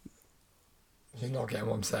 You're not getting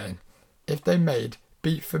what I'm saying. If they made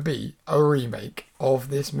beat for beat a remake of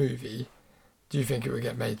this movie, do you think it would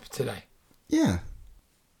get made today? Yeah.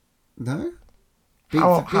 No?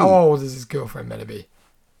 How old is his girlfriend meant to be?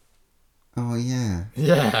 Oh, yeah.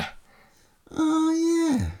 Yeah, Oh,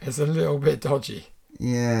 yeah. it's a little bit dodgy.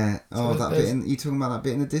 Yeah. Oh, So that there's- bit. You talking about that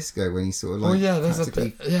bit in the disco when he sort of like Oh yeah, there's a practically,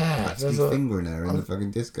 bit. Yeah, practically there's a. fingering her in the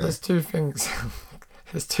fucking disco. There's two things.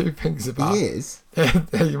 There's two things about. He is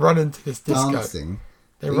They run into this disco. dancing.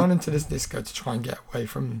 They run into this disco to try and get away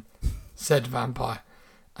from said vampire.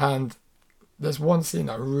 And there's one scene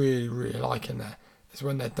I really, really like in there. Is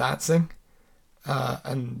when they're dancing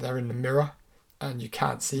and they're in the mirror and you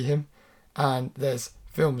can't see him. And there's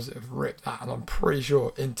films that have ripped that. And I'm pretty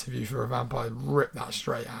sure Interview for a Vampire ripped that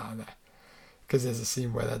straight out of there. Because there's a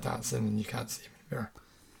scene where they're dancing and you can't see him in the mirror.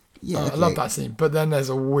 Yeah, I love that scene. But then there's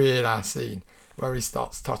a weird ass scene where he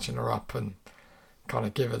starts touching her up and kind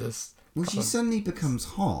of give her this. Well, she suddenly becomes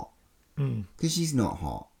hot because she's not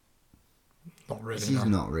hot. Not really. She's no.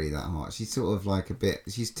 not really that hot. She's sort of like a bit.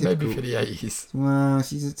 She's typical. Maybe for the 80s. Well,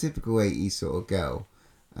 she's a typical 80s sort of girl.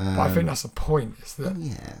 But I think that's the point, is that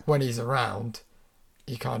yeah. when he's around,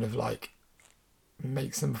 he kind of like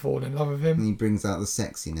makes them fall in love with And him. he brings out the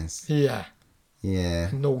sexiness. Yeah, Yeah,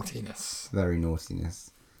 naughtiness. very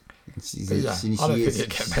naughtiness. And she's, But yeah, she I don't is,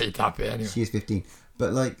 think it get made that bit anyway. She is 15.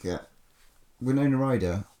 But like Winona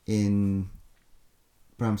Ryder in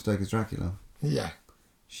Bram Stoker's Dracula, Yeah.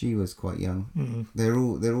 she was quite young. Mm.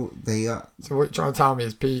 They are. So what you're trying to tell me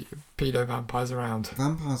is pedo vampires around.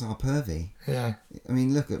 Vampires are pervy. Yeah. I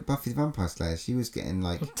mean, look at Buffy the Vampire Slayer. She was getting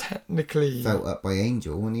like Well, technically, felt up by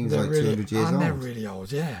Angel when he was they're like really, 200 years and old. they're really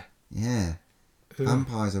old. Yeah. Yeah. Ugh.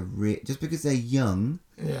 Vampires are just because they're young,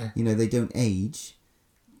 Yeah. you know, they don't age,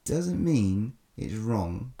 doesn't mean it's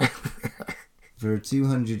wrong for a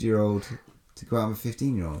 200-year-old to go out with a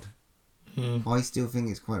 15-year-old. Mm. I still think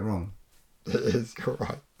it's quite wrong. It is. You're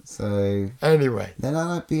right. So Anyway. then that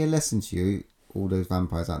might be a lesson to you, all those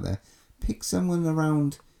vampires out there. Pick someone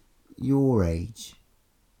around your age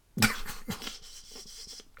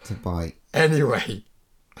to bite. Anyway.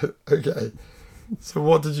 Okay. So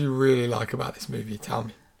what did you really like about this movie? Tell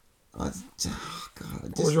me. God,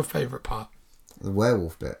 What was your favourite part? the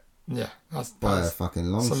werewolf bit Yeah, that's by a that's fucking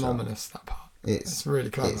long shot. synonymous, that part. It's It's really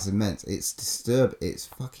clever. It's immense. It's It's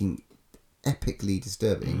fucking epically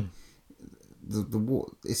disturbing. The war.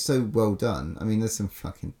 It's so well done. I mean, there's some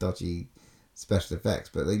fucking dodgy special effects,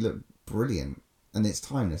 but they look brilliant, and it's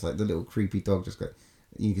timeless. Like the little creepy dog just go.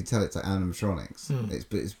 You can tell it's like animatronics.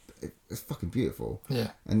 It's fucking beautiful.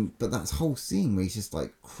 Yeah. But that whole scene where he's just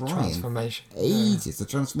like crying Transformation. ages. The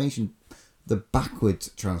transformation, the backward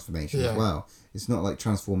transformation Yeah. as well. It's not like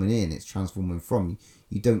transforming in; it's transforming from.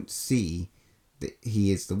 You don't see that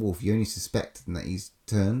he is the wolf. You only suspect that he's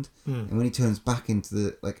turned, and when he turns back into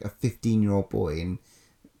the like a 15-year-old boy, and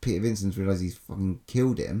Peter Vincent realizes he's fucking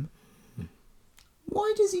killed him.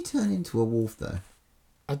 Why does he turn into a wolf though?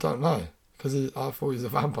 I don't know, because I thought he was a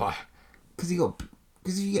vampire. Because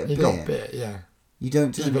if you get He bit, got bit, yeah. you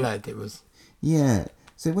don't turn. Evil Ed, it was. Yeah.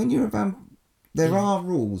 So when you're a There are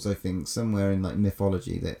rules, I think, somewhere in like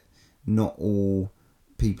mythology that not all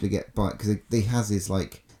people get bite, because they has this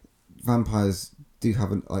like vampires do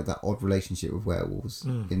have like that odd relationship with werewolves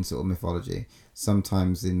in sort of mythology.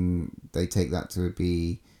 Sometimes they take that to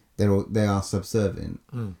be they are subservient,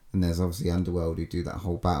 and there's obviously underworld who do that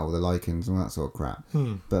whole battle, the Lycans and all that sort of crap.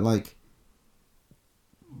 But like,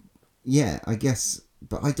 yeah, I guess,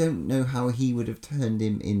 but I don't know how he would have turned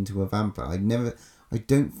him into a vampire. I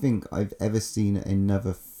don't think I've ever seen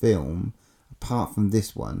another film apart from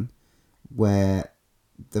this one where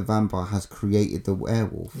the vampire has created the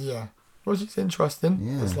werewolf. Yeah. Which is interesting.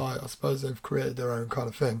 Yeah. It's like, I suppose they've created their own kind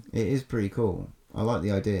of thing. It is pretty cool. I like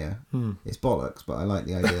the idea. It's bollocks, but I like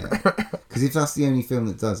the idea. Because if that's the only film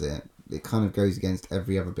that does it, it kind of goes against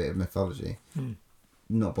every other bit of mythology.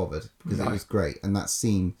 Not bothered, because it was great. And that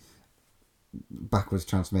scene, backwards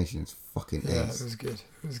transformation, is fucking ace. It was good.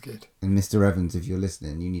 It was good. And Mr. Evans, if you're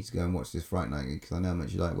listening, you need to go and watch this Fright Night, because I know how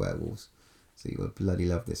much you like werewolves. So you will bloody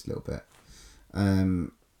love this little bit.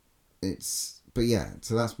 But yeah,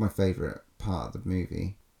 so that's my favourite part of the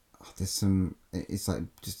movie. Oh, there's some, it's like,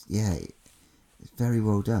 just, yeah, it's very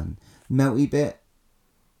well done. Melty bit,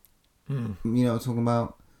 you know what I'm talking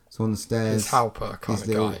about? So on the stairs, He's Halper kind of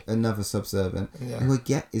guy. another subservient. Yeah. Who I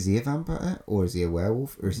get, is he a vampire? Or is he a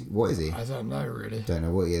werewolf? Or what is he? I don't know, really. Don't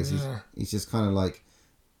know what he is. Yeah. He's just kind of like,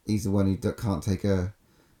 he's the one who can't take a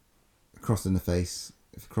cross in the face.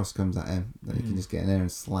 If a cross comes at him, then he can just get in there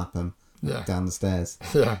and slap him down the stairs.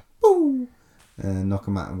 Yeah. Boo! And knock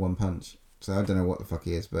him out in one punch. So I don't know what the fuck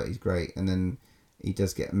he is, but he's great. And then he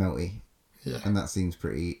does get melty. Yeah. And that seems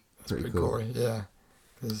pretty cool. Gory, yeah.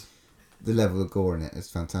 The level of gore in it is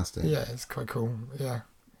fantastic. Yeah, it's quite cool, yeah.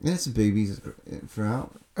 There's some boobies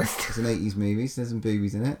throughout. It's an 80s movie, so there's some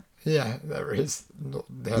boobies in it. Yeah, there is.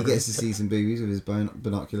 He gets to see some boobies with his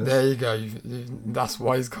binoculars. There you go. That's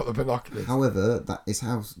why he's got the binoculars. However, his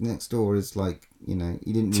house next door is like, you know,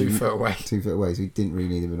 he didn't 2 foot away. 2 foot away, so he didn't really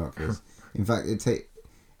need the binoculars. In fact,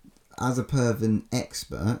 as a pervin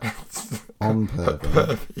expert on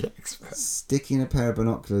pervin, sticking a pair of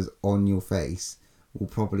binoculars on your face will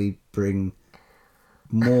probably bring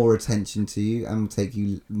more attention to you and will take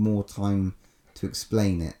you more time to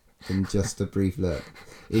explain it than just a brief look.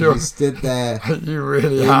 If you stood there... You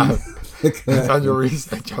really have. You've done your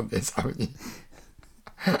research on this, haven't you?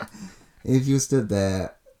 If you stood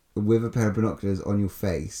there with a pair of binoculars on your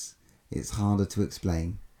face, it's harder to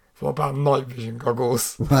explain. What about night vision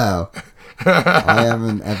goggles? Well, I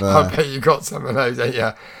haven't ever... I bet you got some of those, ain't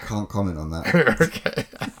you? Can't comment on that. Okay.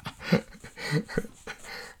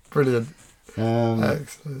 Brilliant.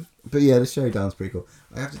 Excellent. But yeah, the showdown's pretty cool.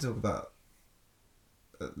 I have to talk about...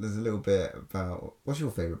 there's a little bit about... What's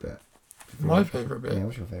your favourite bit? My favourite bit? Yeah,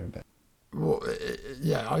 what's your favourite bit? Well,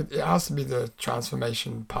 it has to be the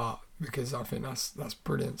transformation part, because I think that's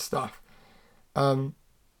brilliant stuff. I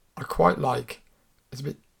quite like... It's a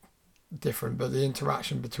bit different, but the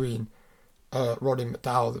interaction between Roddy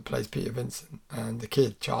McDowall, that plays Peter Vincent, and the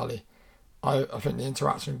kid Charlie, I think the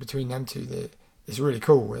interaction between them two is really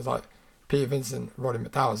cool. It's like Peter Vincent, Roddy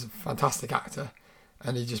McDowall, is a fantastic actor,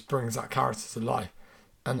 and he just brings that character to life.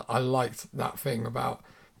 And I liked that thing about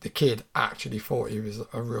the kid actually thought he was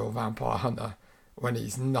a real vampire hunter when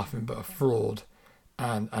he's nothing but a fraud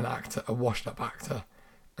and an actor, a washed up actor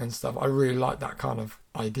and stuff. I really like that kind of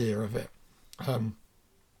idea of it. And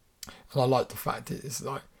I like the fact it's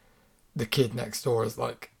like the kid next door is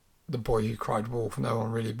like the boy who cried wolf. No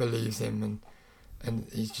one really believes him, and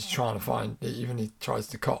he's just trying to find. Even he tries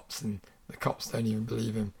the cops, and the cops don't even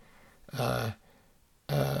believe him.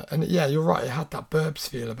 And yeah, you're right. It had that Burbs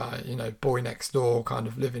feel about it. You know, boy next door, kind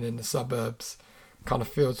of living in the suburbs, kind of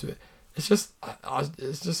feel to it. It's just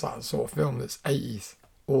that sort of film that's 80s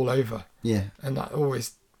all over. Yeah, and that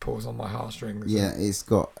always pulls on my heartstrings. Yeah, it's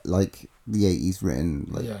got like the 80s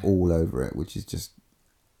written all over it, which is just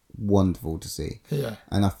wonderful to see. Yeah.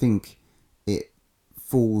 And I think it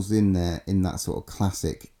falls in there in that sort of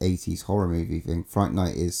classic 80s horror movie thing. Fright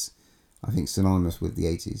Night is, I think, synonymous with the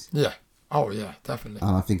 80s. Yeah. Oh yeah, definitely.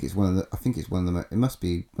 And I think it's one of the it must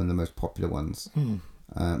be one of the most popular ones.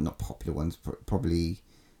 Not popular ones, probably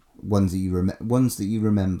ones that you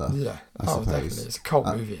remember. Yeah. I suppose. Definitely. It's a cult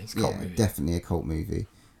movie. It's a cult movie. Definitely a cult movie.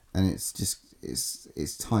 And it's just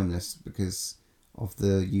it's timeless because of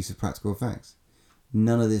the use of practical effects.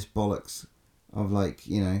 None of this bollocks of like,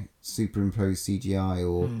 you know, superimposed CGI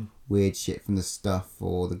or weird shit from the stuff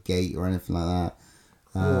or the gate or anything like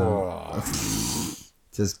that.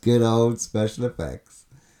 Just good old special effects.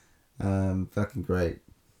 Fucking great.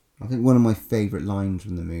 I think one of my favourite lines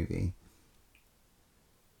from the movie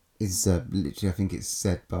is literally, I think it's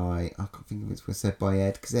said by, I can't think if it was said by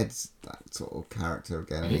Ed, because Ed's that sort of character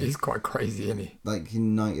again. He's quite crazy, isn't he? Like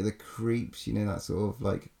in Night of the Creeps, you know, that sort of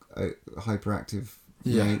like hyperactive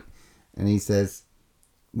Yeah. mate. And he says,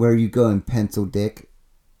 "Where are you going, pencil dick?"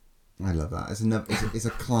 I love that. It's a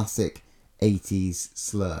classic 80s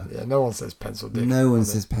slur. Yeah, no one says pencil dick. No one does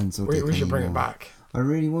it? says pencil dick. We should bring it anymore. back. I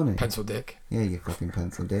really want it. Pencil dick. Yeah, you fucking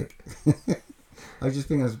pencil dick. I just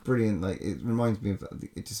think that's brilliant. Like it reminds me of the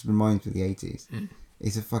 80s.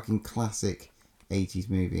 It's a fucking classic 80s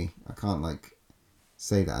movie. I can't like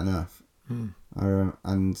say that enough.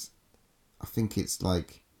 And I think it's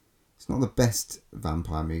like it's not the best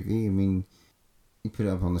vampire movie. I mean, you put it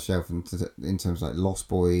up on the shelf in terms of like Lost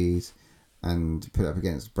Boys, and put it up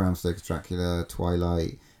against Bram Stoker's Dracula,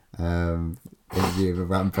 Twilight, Interview with a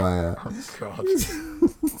Vampire. Oh, God.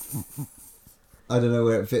 I don't know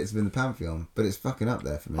where it fits in the pantheon, but it's fucking up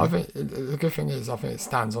there for me. I think the good thing is, I think it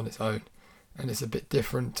stands on its own, and it's a bit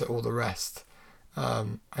different to all the rest.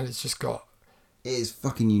 And it's just got, It is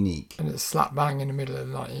fucking unique. and it's slap bang in the middle of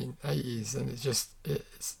the 1980s, and it's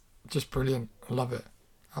just brilliant. I love it,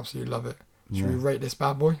 absolutely love it. Should we Yeah. rate this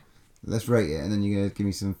bad boy? Let's rate it, and then you're gonna give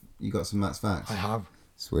me some. You got some Matt's facts. I have.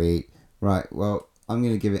 Sweet. Right. Well, I'm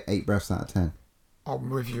gonna give it 8 breaths out of 10. I'm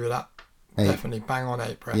with you with that. 8. Definitely bang on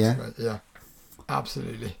 8 breaths. Yeah? But yeah,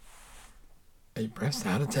 absolutely. 8 breaths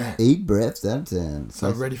out of 10. 8 breaths out of 10.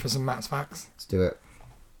 So ready for some Matt's facts? Let's do it.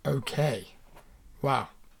 Okay. Wow.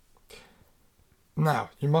 Now,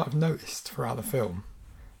 you might have noticed throughout the film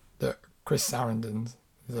that Chris Sarandon,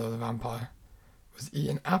 the vampire, was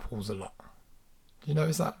eating apples a lot. Do you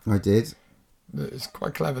notice that? I did. It's quite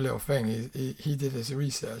a clever little thing. He did his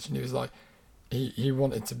research, and he was like, he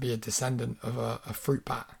wanted to be a descendant of a fruit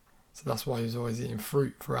bat. So that's why he was always eating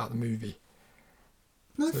fruit throughout the movie.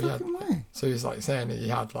 No So, yeah. fucking way. So he's like saying that he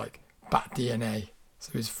had like bat DNA.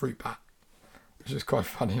 So he's fruit bat. Which is quite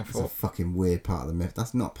funny, I It's a thought. fucking weird part of the myth.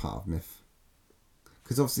 That's not part of myth.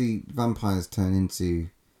 Because obviously vampires turn into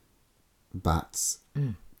bats,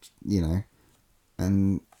 you know,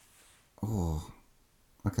 and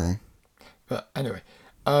okay. But anyway,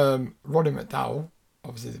 Roddy McDowell,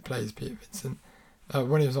 obviously that plays Peter Vincent,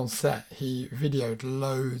 when he was on set, he videoed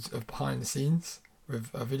loads of behind the scenes with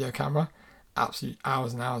a video camera, absolute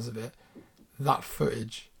hours and hours of it. That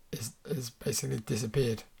footage is basically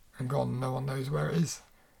disappeared and gone. No one knows where it is.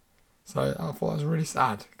 So I thought it was really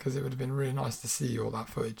sad, because it would have been really nice to see all that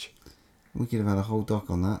footage. We could have had a whole doc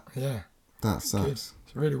on that. Yeah, That good. sucks.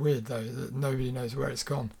 It's really weird though that nobody knows where it's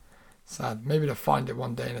gone. Sad. Maybe they'll find it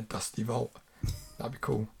one day in a dusty vault. That'd be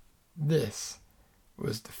cool. This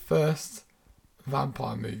was the first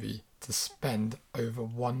vampire movie to spend over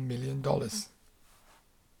 $1 million.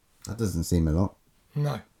 That doesn't seem a lot.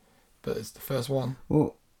 No, but it's the first one.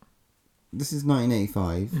 Well, this is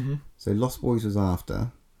 1985, Mm-hmm. so Lost Boys was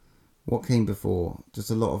after. What came before? Just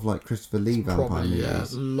a lot of like Christopher Lee vampire Probably, yeah,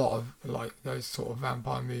 movies. a lot of like those sort of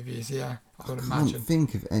vampire movies. Yeah, I would I imagine. can't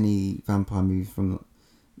think of any vampire movie from,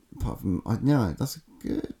 apart from. No, that's a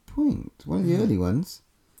good point. One of the early ones,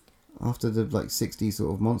 after the like 60s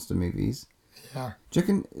sort of monster movies. Yeah, Do you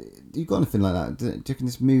reckon you got anything like that? Do you reckon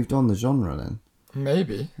this moved on the genre then?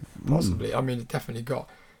 maybe, possibly. I mean, it definitely got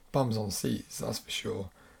bums on seats, that's for sure.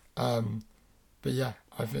 But yeah,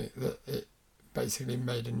 I think that it basically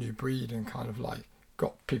made a new breed and kind of like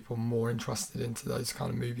got people more interested into those kind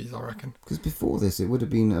of movies, I reckon. Because before this, it would have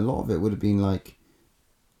been a lot of it would have been like,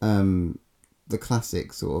 the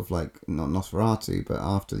classic sort of like not Nosferatu, but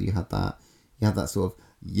after you had that sort of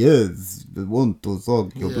yes, we want to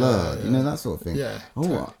suck your Yeah, blood, yeah. you know, that sort of thing. Yeah.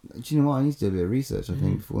 Oh, do you know what? I need to do a bit of research. I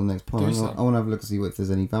think before the next part, Do I some. want to have a look and see if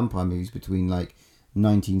there's any vampire movies between like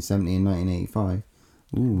 1970 and 1985.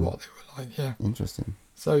 Ooh, What they were like, yeah. interesting.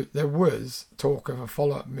 So there was talk of a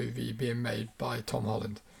follow-up movie being made by Tom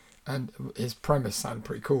Holland, and his premise sounded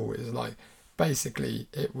pretty cool. It was like, basically,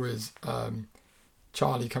 it was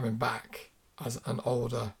Charlie coming back as an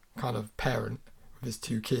older kind of parent with his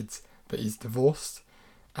 2 kids, but he's divorced,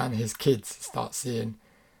 and his kids start seeing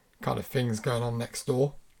kind of things going on next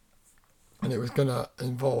door, and it was going to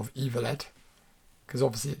involve Evil Ed, because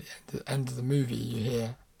obviously at the end of the movie you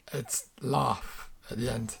hear Ed's laugh at the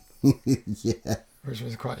end, Yeah. which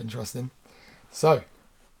was quite interesting. So,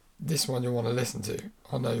 this one you'll want to listen to.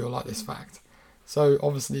 I know you'll like this fact. So,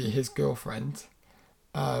 obviously, his girlfriend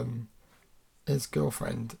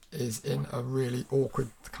is in a really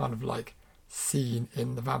awkward kind of like scene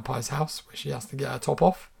in the vampire's house where she has to get her top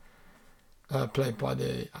off, played by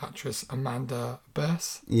the actress Amanda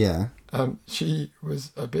Burse. Yeah. She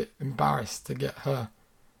was a bit embarrassed to get her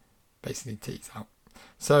basically tits out.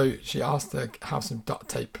 So she asked to have some duct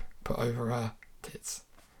tape put over her tits.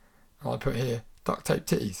 And I put here duct tape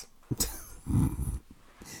titties.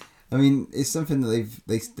 I mean, it's something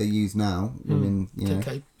that they use now. Women, you know, Tit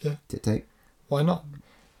tape, yeah. tit tape. Why not?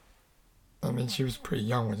 I mean, she was pretty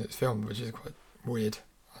young when it's filmed, which is quite weird,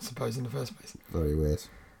 I suppose, in the first place. Very weird.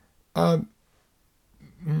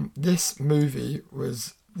 This movie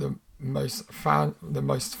was the most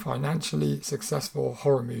financially successful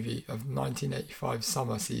horror movie of 1985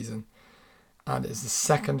 summer season, and it's the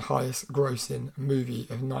second highest grossing movie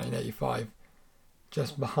of 1985.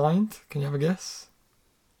 Just behind, can you have a guess?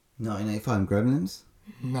 1985 Gremlins?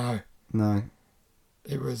 No, No.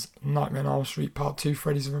 it was Nightmare on Elm Street Part 2: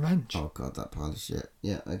 Freddy's Revenge. Oh god, that pile of shit.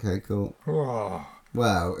 Yeah, okay, cool. Whoa,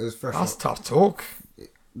 Wow, it was fresh. that's tough talk.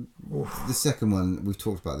 The second one, we've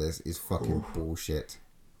talked about this, is fucking bullshit.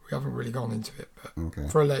 We haven't really gone into it, but Okay.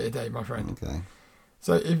 for a later date, my friend. Okay.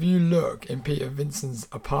 So if you look in Peter Vincent's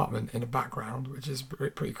apartment in the background, which is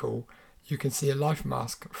pretty cool, you can see a life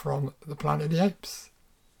mask from the Planet of the Apes,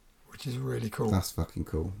 which is really cool. That's fucking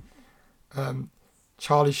cool.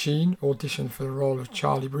 Charlie Sheen auditioned for the role of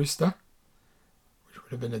Charlie Brewster, which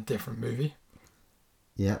would have been a different movie.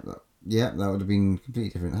 Yeah, that would have been completely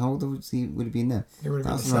different. How old would he have been then? He would have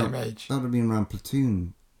been the That's same around- age. That would have been around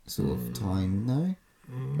Platoon sort of time, no?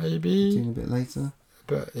 Maybe. Platoon a bit later.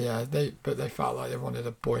 But yeah, they felt like they wanted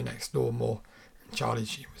a boy next door more. And Charlie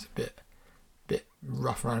Sheen was a bit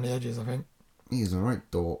rough around the edges, I think. He's alright,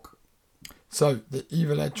 dork. So the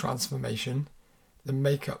Evil Ed transformation, the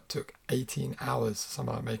makeup took 18 hours, some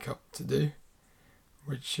of that makeup to do,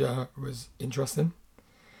 which was interesting.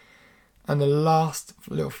 And the last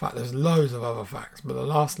little fact, there's loads of other facts, but the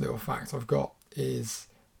last little fact I've got is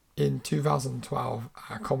in 2012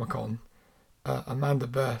 at Comic-Con, Amanda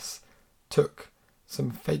Bearse took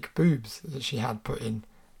some fake boobs that she had put in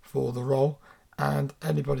for the role, and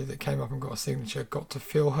anybody that came up and got a signature got to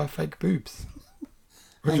feel her fake boobs,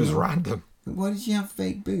 which was random. Why did she have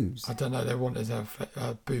fake boobs? I don't know, they wanted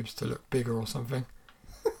her boobs to look bigger or something.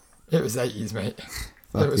 It was 80s, mate.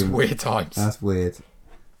 It was Fucking- weird times. That's weird.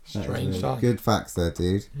 That is Strange weird. time. Good facts there,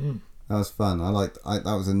 dude. That was fun.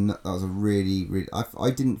 That was a really. I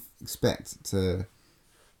didn't expect to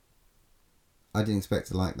like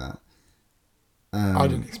that. I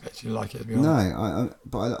didn't expect you to like it, to be No, honest.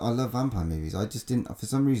 but I love vampire movies. I just didn't. For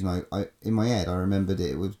some reason, I in my head I remembered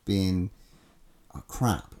it was being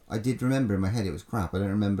crap. I did remember in my head it was crap. I don't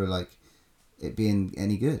remember like it being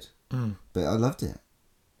any good. But I loved it.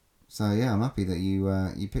 So yeah, I'm happy that you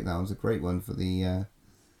picked that. It was a great one for the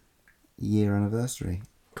year anniversary.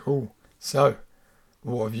 Cool. So,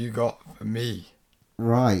 what have you got for me?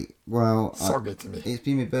 Right. Well, So good to me. it's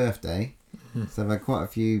been my birthday, so I've had quite a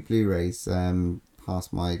few Blu-rays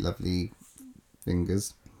past my lovely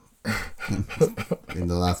fingers in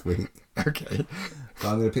the last week. Okay. But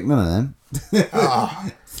I'm going to pick none of them.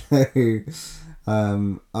 So,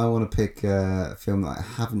 I want to pick a film that I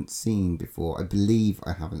haven't seen before. I believe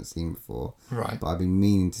I haven't seen before. Right. But I've been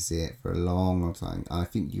meaning to see it for a long, long time. And I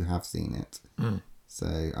think you have seen it.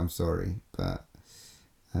 So, I'm sorry. But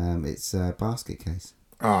it's Basket Case.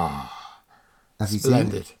 Ah, Have you seen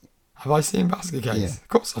splendid. it? Have I seen Basket Case? Yeah. Of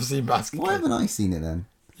course I've seen Basket Why Case. haven't I seen it then?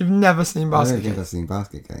 You've never seen I Basket don't think I've Case? seen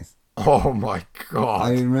Basket Case. Oh my god.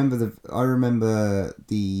 I remember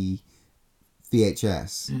the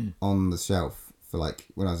VHS on the shelf for like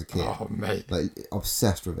when I was a kid. Oh mate. Like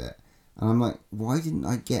obsessed with it. And I'm like, why didn't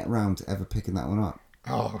I get around to ever picking that one up?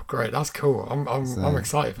 Oh great, that's cool. I'm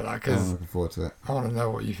excited for that I'm because looking forward to it. I want to know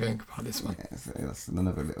what you think about this one. Yeah, so that's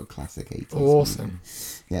another little classic 80s. Awesome.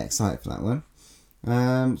 Yeah, excited for that one.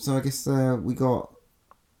 So I guess we got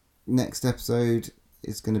next episode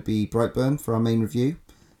is going to be Brightburn for our main review.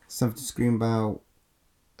 Something to scream about.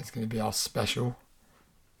 It's going to be our special.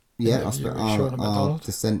 Yeah, interview with Sean our McDonald.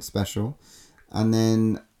 Descent special. And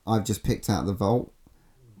then I've just picked out the vault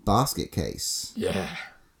Basket Case. Yeah.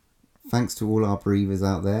 Thanks to all our breathers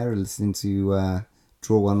out there listening to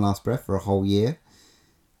Draw One Last Breath for a whole year.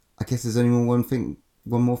 I guess there's only one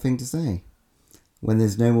more thing to say. When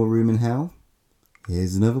there's no more room in hell,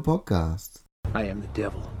 here's another podcast. I am the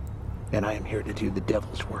devil, and I am here to do the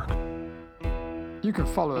devil's work. You can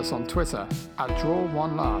follow us on Twitter at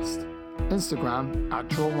DrawOneLast, Instagram at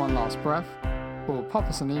DrawOneLastBreath, or pop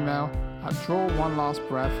us an email at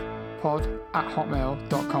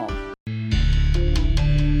DrawOneLastBreathPod@hotmail.com.